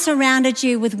 I have surrounded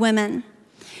you with women.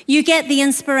 You get the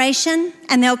inspiration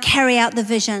and they'll carry out the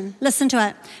vision. Listen to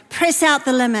it. Press out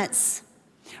the limits.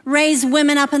 Raise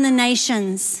women up in the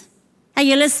nations. Are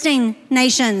you listening,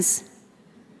 nations?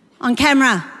 On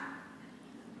camera.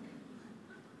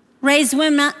 Raise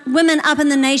women up in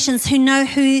the nations who know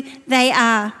who they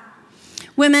are.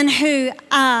 Women who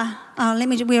are,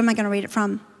 where am I going to read it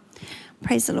from?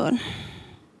 Praise the Lord.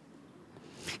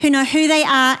 Who know who they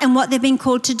are and what they've been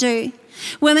called to do.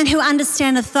 Women who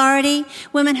understand authority,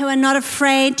 women who are not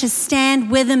afraid to stand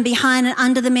with and behind and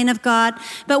under the men of God,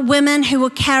 but women who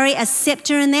will carry a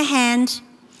scepter in their hand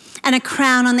and a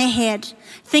crown on their head.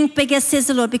 Think bigger, says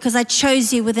the Lord, because I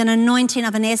chose you with an anointing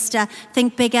of an Esther.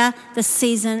 Think bigger, the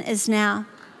season is now.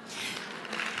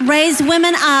 Raise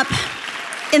women up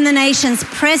in the nations.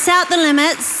 Press out the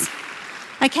limits.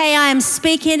 Okay, I am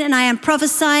speaking and I am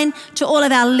prophesying to all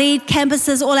of our lead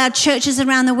campuses, all our churches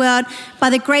around the world.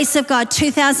 By the grace of God,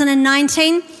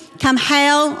 2019, come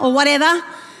hail or whatever,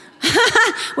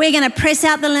 we're going to press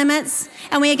out the limits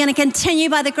and we're going to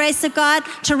continue by the grace of God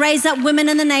to raise up women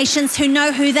in the nations who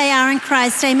know who they are in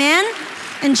Christ. Amen?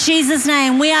 In Jesus'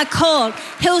 name, we are called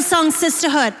Hillsong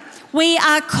Sisterhood. We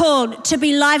are called to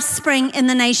be life spring in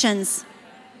the nations.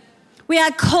 We are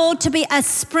called to be a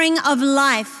spring of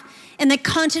life in the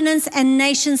continents and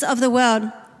nations of the world.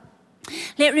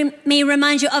 Let me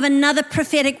remind you of another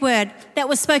prophetic word that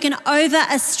was spoken over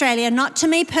Australia, not to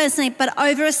me personally, but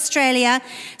over Australia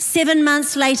 7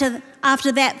 months later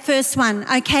after that first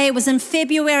one. Okay, it was in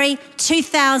February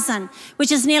 2000,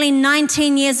 which is nearly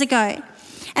 19 years ago.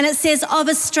 And it says of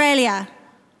Australia,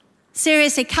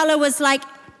 seriously, colour was like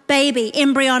baby,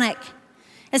 embryonic.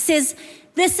 It says,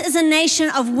 this is a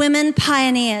nation of women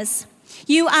pioneers.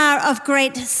 You are of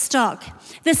great stock.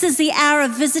 This is the hour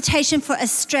of visitation for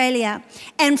Australia.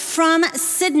 And from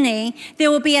Sydney, there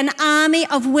will be an army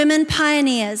of women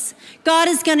pioneers. God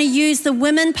is going to use the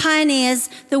women pioneers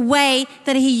the way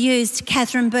that he used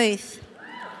Catherine Booth.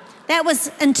 That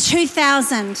was in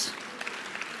 2000.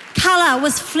 Colour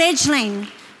was fledgling.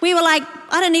 We were like,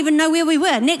 I don't even know where we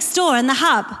were, next door in the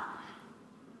hub.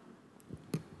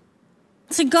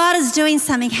 So God is doing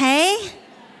something, hey?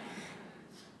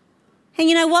 And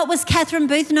you know what was Catherine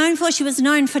Booth known for? She was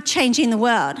known for changing the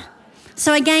world.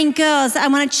 So again, girls, I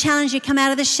want to challenge you, come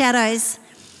out of the shadows.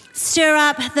 Stir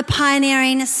up the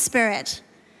pioneering spirit.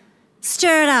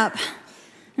 Stir it up.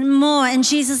 And more in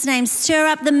Jesus' name. Stir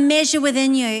up the measure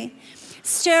within you.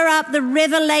 Stir up the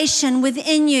revelation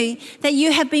within you that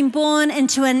you have been born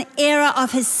into an era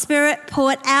of his spirit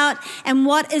poured out, and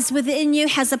what is within you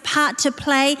has a part to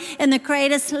play in the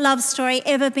greatest love story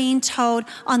ever being told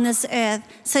on this earth.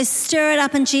 So stir it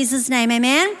up in Jesus' name,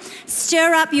 amen?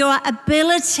 Stir up your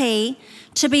ability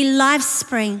to be life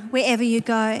spring wherever you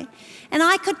go. And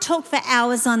I could talk for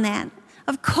hours on that.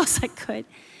 Of course I could.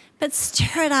 But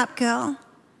stir it up, girl.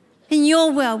 in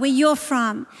your world, where you're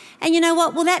from. And you know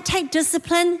what? Will that take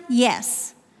discipline?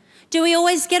 Yes. Do we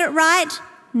always get it right?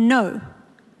 No.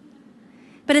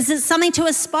 But is it something to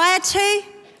aspire to?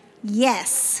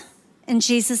 Yes. In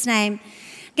Jesus' name.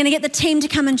 I'm going to get the team to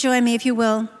come and join me, if you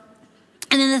will.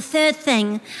 And then the third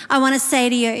thing I want to say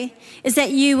to you is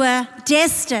that you were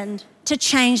destined to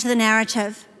change the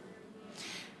narrative.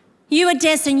 You were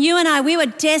destined, you and I, we were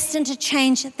destined to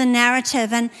change the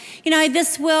narrative. And, you know,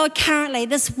 this world currently,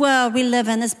 this world we live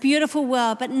in, this beautiful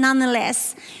world, but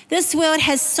nonetheless, this world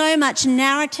has so much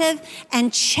narrative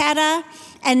and chatter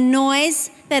and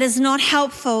noise that is not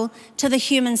helpful to the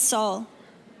human soul.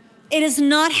 It is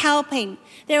not helping.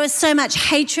 There is so much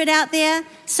hatred out there,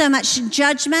 so much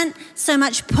judgment, so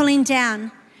much pulling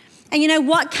down. And you know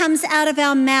what comes out of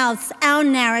our mouths, our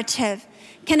narrative,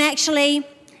 can actually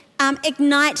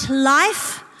ignite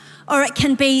life, or it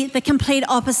can be the complete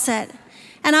opposite.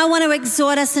 And I want to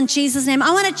exhort us in Jesus' name. I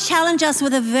want to challenge us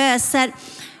with a verse that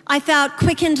I felt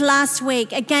quickened last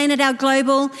week, again at our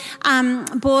global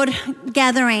board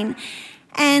gathering.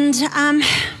 And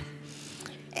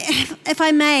if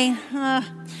I may,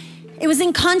 it was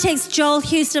in context. Joel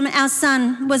Houston, our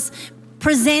son, was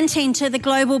presenting to the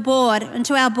global board and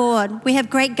to our board. We have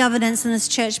great governance in this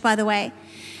church, by the way.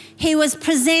 He was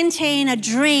presenting a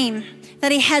dream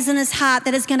that he has in his heart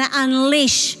that is going to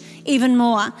unleash even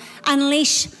more.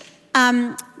 Unleash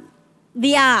the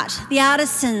art, the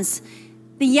artisans,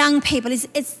 the young people.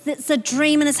 It's a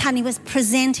dream in his heart, and he was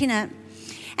presenting it.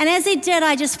 And as he did,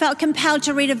 I just felt compelled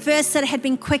to read a verse that had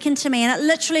been quickened to me. And it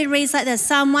literally reads like this,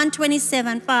 Psalm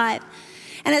 127:5.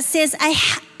 And it says,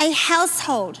 a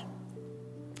household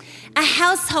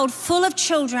full of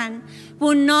children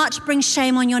will not bring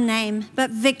shame on your name, but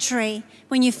victory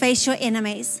when you face your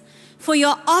enemies. For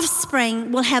your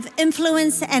offspring will have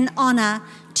influence and honor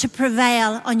to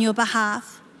prevail on your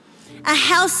behalf. A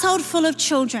household full of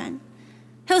children.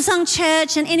 Hillsong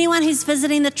Church and anyone who's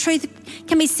visiting, the truth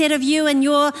can be said of you and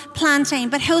your planting.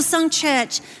 But Hillsong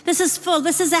Church, this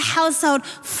is a household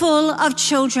full of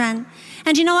children.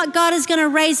 And you know what? God is going to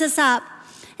raise us up.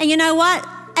 And you know what?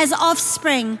 As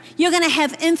offspring, you're going to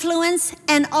have influence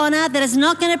and honor that is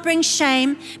not going to bring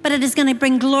shame, but it is going to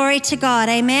bring glory to God.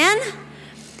 Amen?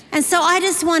 And so I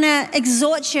just want to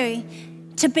exhort you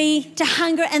to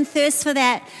hunger and thirst for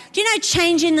that. Do you know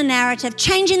changing the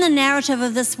narrative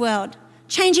of this world,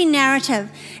 changing narrative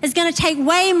is going to take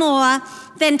way more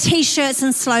than t-shirts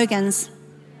and slogans.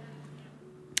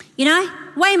 You know,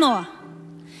 way more.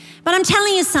 But I'm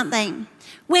telling you something.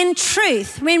 When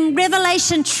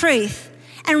revelation truth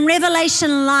and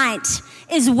revelation light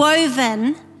is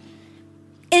woven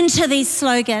into these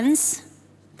slogans,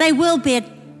 they will bear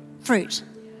fruit.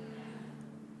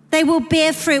 They will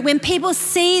bear fruit. When people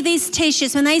see these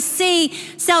t-shirts, when they see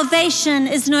salvation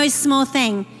is no small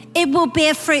thing, it will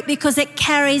bear fruit because it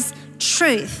carries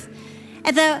truth.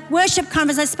 At the worship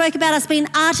conference, I spoke about us being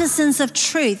artisans of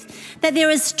truth, that there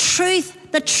is truth,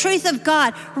 the truth of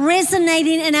God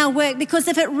resonating in our work, because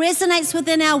if it resonates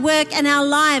within our work and our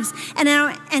lives and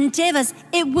our endeavors,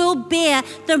 it will bear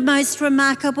the most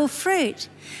remarkable fruit.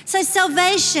 So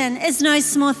salvation is no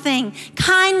small thing.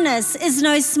 Kindness is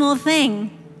no small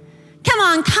thing. Come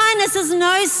on, kindness is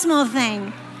no small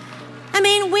thing. I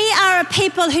mean, we are a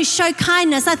people who show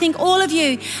kindness. I think all of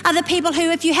you are the people who,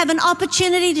 if you have an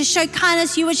opportunity to show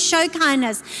kindness, you would show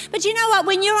kindness. But you know what?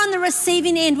 When you're on the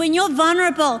receiving end, when you're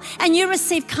vulnerable and you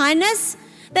receive kindness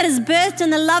that is birthed in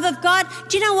the love of God,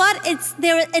 do you know what? It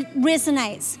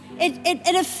resonates.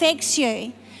 It affects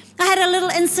you. I had a little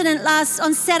incident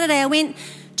on Saturday. I went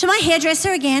to my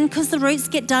hairdresser again because the roots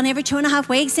get done every 2.5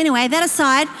 weeks. Anyway, that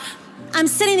aside, I'm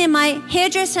sitting there. My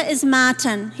hairdresser is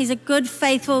Martin. He's a good,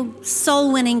 faithful,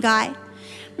 soul-winning guy.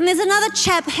 And there's another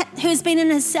chap who's been in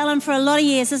his salon for a lot of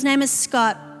years. His name is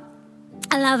Scott.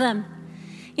 I love him.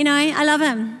 You know, I love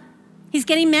him. He's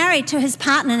getting married to his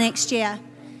partner next year.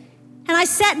 And I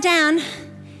sat down,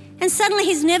 and suddenly,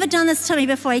 he's never done this to me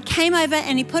before. He came over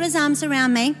and he put his arms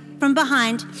around me from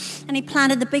behind, and he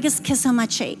planted the biggest kiss on my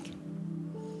cheek.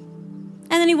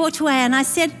 And then he walked away, and I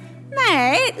said,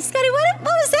 "Mate, Scotty, what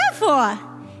was that for?"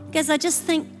 He goes, "I just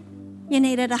think you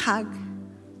needed a hug."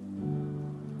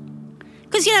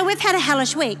 Because, you know, we've had a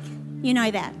hellish week. You know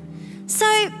that. So,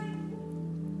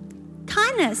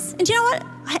 kindness. And do you know what?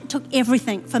 It took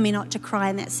everything for me not to cry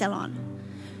in that salon.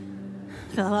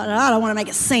 I don't want to make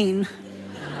a scene.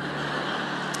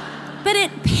 But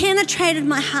it penetrated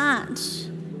my heart.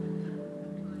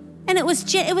 And it was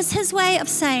his way of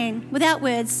saying, without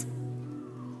words,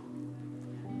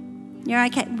 "You're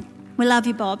okay. We love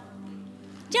you, Bob."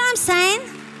 Do you know what I'm saying?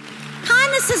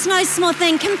 Kindness is no small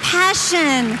thing.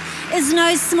 Compassion is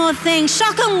no small thing.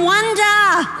 Shock and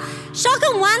wonder. Shock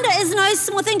and wonder is no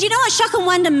small thing. Do you know what shock and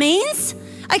wonder means?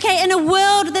 Okay, in a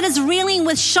world that is reeling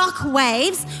with shock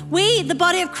waves, we, the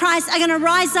body of Christ, are going to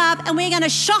rise up and we're going to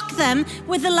shock them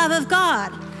with the love of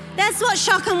God. That's what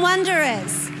shock and wonder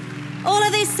is. All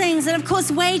of these things, and of course,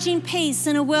 waging peace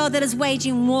in a world that is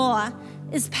waging war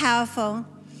is powerful.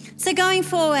 So going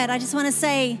forward, I just want to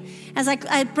say, as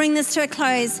I bring this to a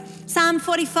close, Psalm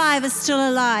 45 is still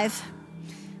alive.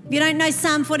 If you don't know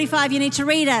Psalm 45, you need to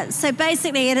read it. So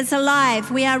basically, it is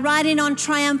alive. We are riding on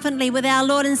triumphantly with our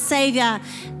Lord and Savior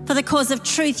for the cause of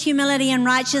truth, humility, and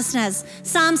righteousness.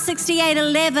 Psalm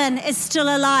 68:11 is still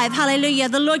alive. Hallelujah.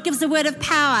 The Lord gives the word of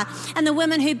power, and the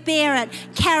women who bear it,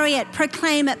 carry it,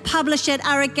 proclaim it, publish it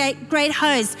are a great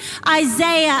host.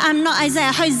 Hosea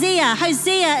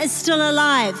is still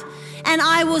alive. And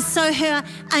I will sow her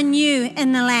anew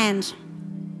in the land.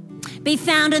 Be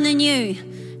found in the new.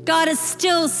 God is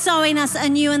still sowing us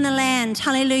anew in the land.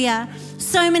 Hallelujah.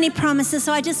 So many promises.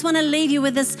 So I just want to leave you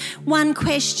with this one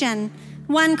question.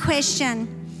 One question.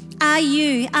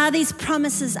 Are these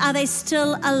promises, are they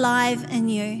still alive in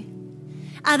you?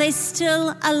 Are they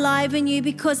still alive in you?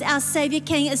 Because our Savior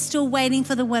King is still waiting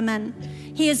for the women.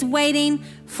 He is waiting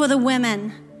for the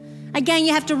women. Again,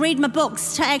 you have to read my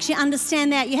books to actually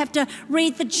understand that. You have to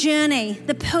read the journey,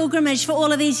 the pilgrimage for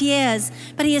all of these years.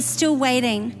 But he is still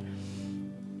waiting.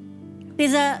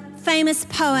 There's a famous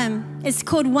poem. It's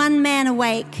called One Man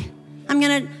Awake. I'm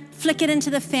going to flick it into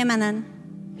the feminine.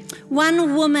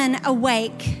 One woman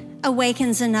awake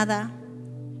awakens another.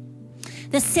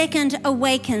 The second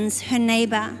awakens her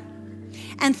neighbor.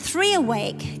 And three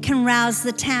awake can rouse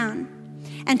the town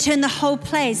and turn the whole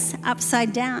place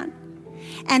upside down.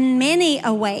 And many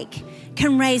awake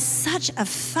can raise such a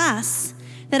fuss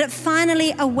that it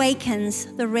finally awakens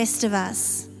the rest of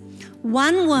us.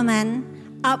 One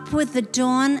woman up with the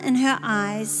dawn in her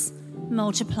eyes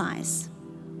multiplies.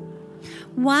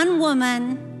 One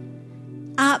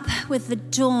woman up with the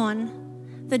dawn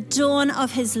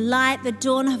of his light, the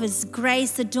dawn of his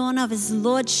grace, the dawn of his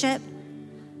lordship,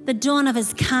 the dawn of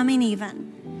his coming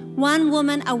even. One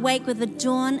woman awake with the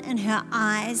dawn in her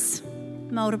eyes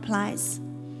multiplies.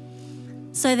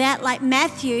 So that, like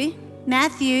Matthew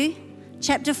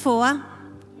chapter 4,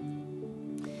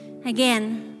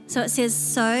 again, so it says,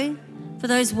 so for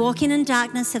those walking in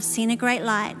darkness have seen a great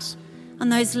light. On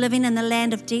those living in the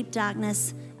land of deep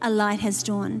darkness, a light has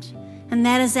dawned. And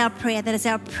that is our prayer. That is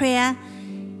our prayer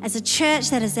as a church.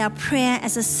 That is our prayer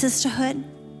as a sisterhood.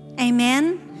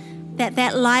 Amen.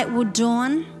 That light will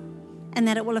dawn and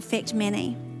that it will affect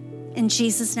many. In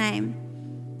Jesus' name.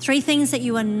 3 things that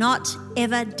you are not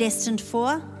ever destined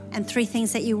for, and 3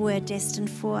 things that you were destined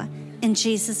for. In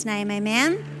Jesus' name,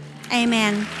 amen?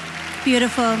 Amen.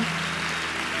 Beautiful.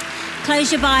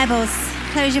 Close your Bibles.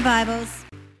 Close your Bibles.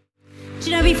 Do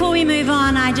you know, before we move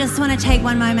on, I just want to take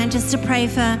one moment just to pray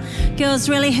for girls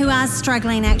really who are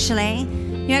struggling, actually.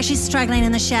 You're actually struggling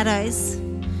in the shadows.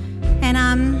 And,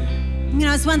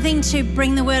 it's one thing to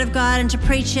bring the word of God and to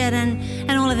preach it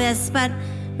and all of this, but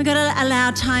we've got to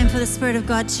allow time for the Spirit of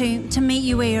God to meet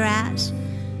you where you're at. So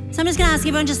I'm just going to ask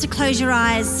everyone just to close your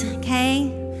eyes,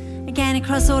 okay? Again,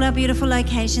 across all our beautiful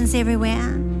locations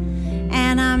everywhere.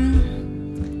 And,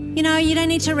 you don't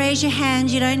need to raise your hand.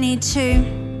 You don't need to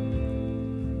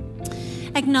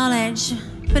acknowledge.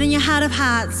 But in your heart of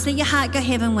hearts, let your heart go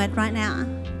heavenward right now.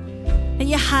 Let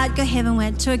your heart go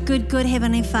heavenward to a good, good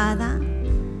Heavenly Father.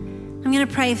 I'm going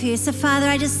to pray for you. So, Father,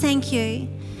 I just thank you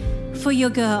for your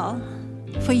girl.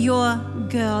 For your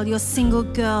girl, your single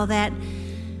girl that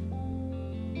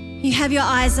you have your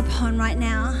eyes upon right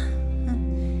now.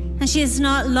 And she is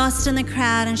not lost in the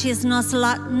crowd, and she is not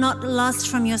lost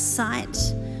from your sight.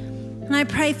 And I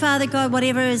pray, Father God,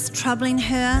 whatever is troubling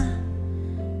her,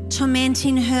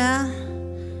 tormenting her,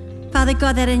 Father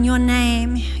God, that in your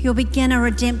name you'll begin a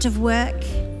redemptive work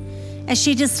as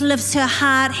she just lifts her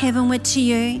heart heavenward to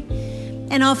you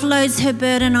and offloads her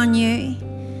burden on you.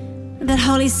 That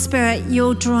Holy Spirit,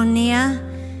 you'll draw near.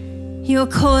 You'll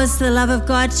cause the love of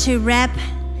God to wrap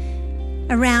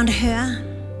around her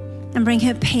and bring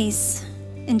her peace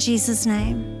in Jesus'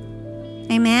 name.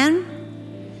 Amen.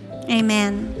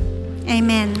 Amen.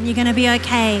 Amen. You're going to be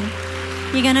okay.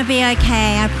 You're going to be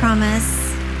okay, I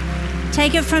promise.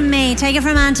 Take it from me. Take it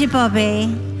from Auntie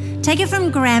Bobby. Take it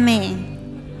from Grammy.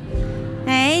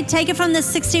 Hey, take it from the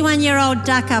 61-year-old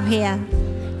duck up here.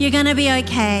 You're going to be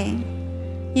okay.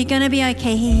 You're going to be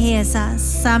okay. He hears us.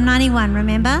 Psalm 91,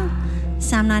 remember?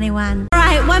 Psalm 91. All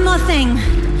right, one more thing.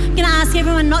 I'm going to ask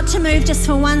everyone not to move just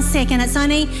for 1 second. It's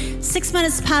only 6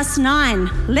 minutes past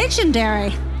 9.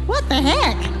 Legendary. What the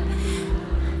heck?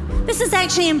 This is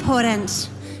actually important.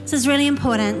 This is really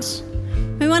important.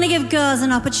 We want to give girls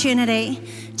an opportunity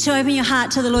to open your heart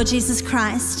to the Lord Jesus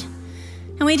Christ.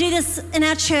 And we do this in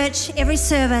our church every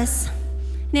service.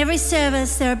 In every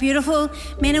service, there are beautiful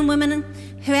men and women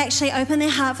who actually open their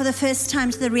heart for the first time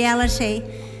to the reality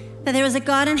that there is a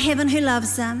God in heaven who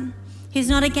loves them, who's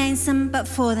not against them but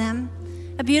for them.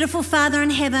 A beautiful Father in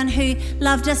heaven who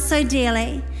loved us so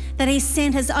dearly that he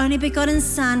sent his only begotten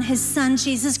Son, his Son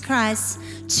Jesus Christ,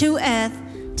 to earth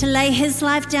to lay his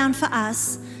life down for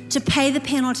us, to pay the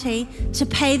penalty, to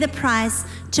pay the price,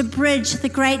 to bridge the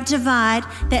great divide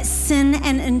that sin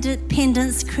and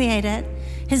independence created.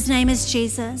 His name is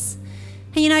Jesus.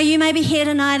 And you may be here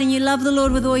tonight and you love the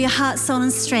Lord with all your heart, soul,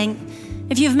 and strength.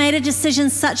 If you've made a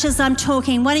decision such as I'm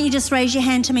talking, why don't you just raise your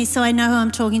hand to me so I know who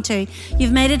I'm talking to?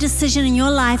 You've made a decision in your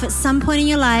life at some point in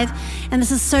your life, and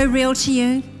this is so real to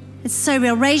you. It's so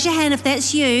real. Raise your hand if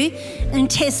that's you in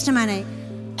testimony.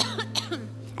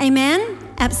 Amen?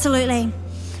 Absolutely.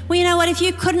 Well, you know what? If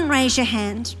you couldn't raise your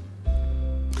hand,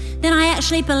 then I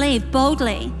actually believe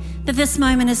boldly that this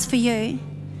moment is for you.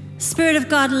 Spirit of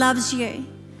God loves you.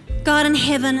 God in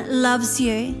heaven loves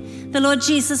you. The Lord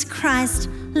Jesus Christ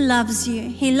loves you.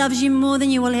 He loves you more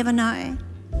than you will ever know.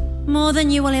 More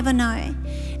than you will ever know.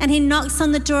 And he knocks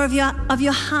on the door of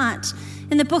your heart.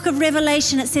 In the book of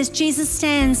Revelation, it says Jesus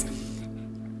stands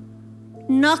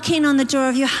knocking on the door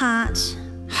of your heart,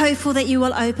 hopeful that you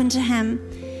will open to him.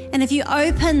 And if you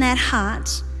open that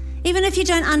heart, even if you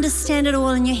don't understand it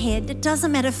all in your head, it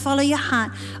doesn't matter. Follow your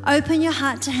heart. Open your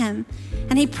heart to him.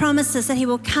 And he promises that he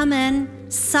will come in,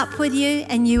 sup with you,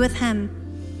 and you with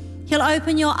him. He'll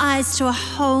open your eyes to a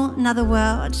whole nother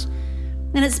world.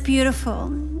 And it's beautiful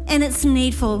and it's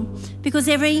needful because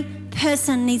every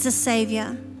person needs a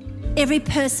savior. Every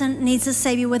person needs a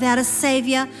savior. Without a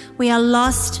savior, we are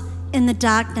lost in the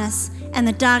darkness, and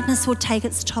the darkness will take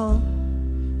its toll.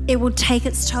 It will take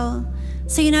its toll.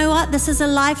 So you know what? This is a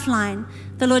lifeline.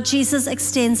 The Lord Jesus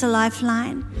extends a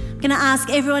lifeline. I'm going to ask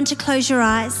everyone to close your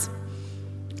eyes.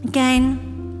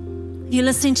 Again, if you're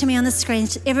listening to me on the screen,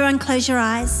 everyone close your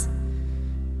eyes.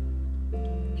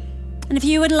 And if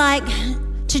you would like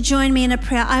to join me in a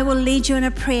prayer, I will lead you in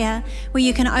a prayer where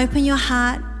you can open your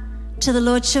heart to the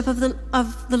Lordship of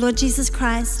the Lord Jesus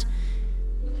Christ.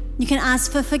 You can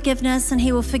ask for forgiveness and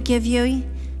he will forgive you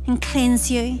and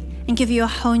cleanse you and give you a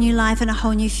whole new life and a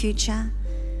whole new future.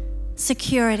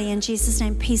 Security in Jesus'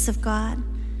 name, peace of God.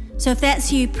 So if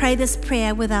that's you, pray this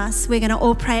prayer with us. We're going to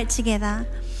all pray it together.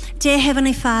 Dear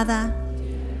Heavenly Father,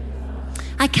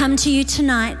 I come to you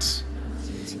tonight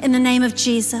in the name of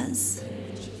Jesus.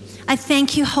 I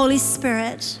thank you, Holy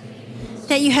Spirit,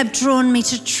 that you have drawn me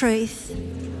to truth.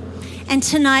 And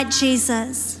tonight,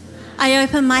 Jesus, I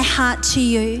open my heart to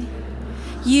you.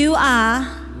 You are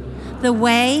the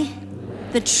way,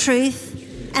 the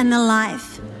truth, and the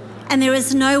life. And there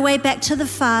is no way back to the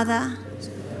Father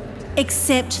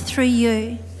except through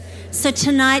you. So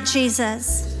tonight,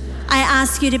 Jesus, I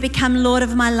ask you to become Lord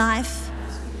of my life,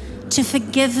 to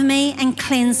forgive me and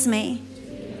cleanse me,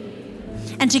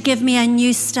 and to give me a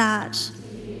new start.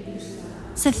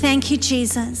 So thank you,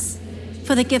 Jesus,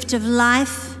 for the gift of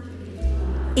life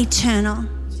eternal.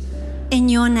 In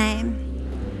your name,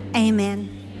 amen.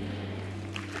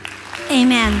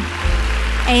 Amen.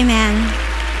 Amen.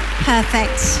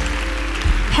 Perfect.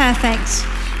 Perfect.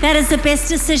 That is the best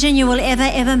decision you will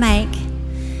ever make.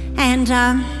 And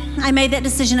I made that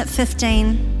decision at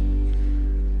 15.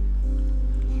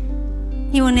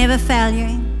 He will never fail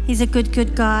you. He's a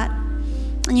good God.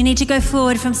 And you need to go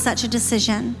forward from such a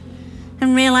decision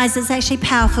and realize it's actually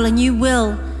powerful, and you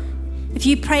will, if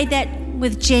you prayed that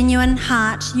with genuine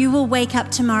heart, you will wake up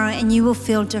tomorrow and you will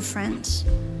feel different.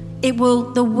 The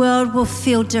world will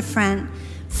feel different.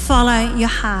 Follow your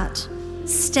heart.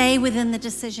 Stay within the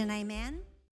decision, amen.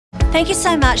 Thank you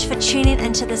so much for tuning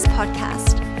into this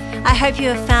podcast. I hope you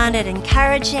have found it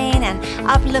encouraging and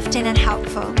uplifting and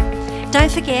helpful.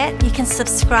 Don't forget, you can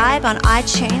subscribe on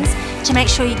iTunes to make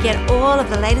sure you get all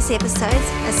of the latest episodes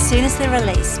as soon as they're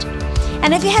released.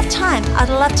 And if you have time, I'd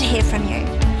love to hear from you.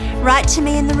 Write to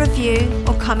me in the review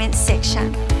or comments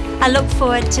section. I look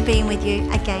forward to being with you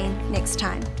again next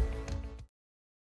time.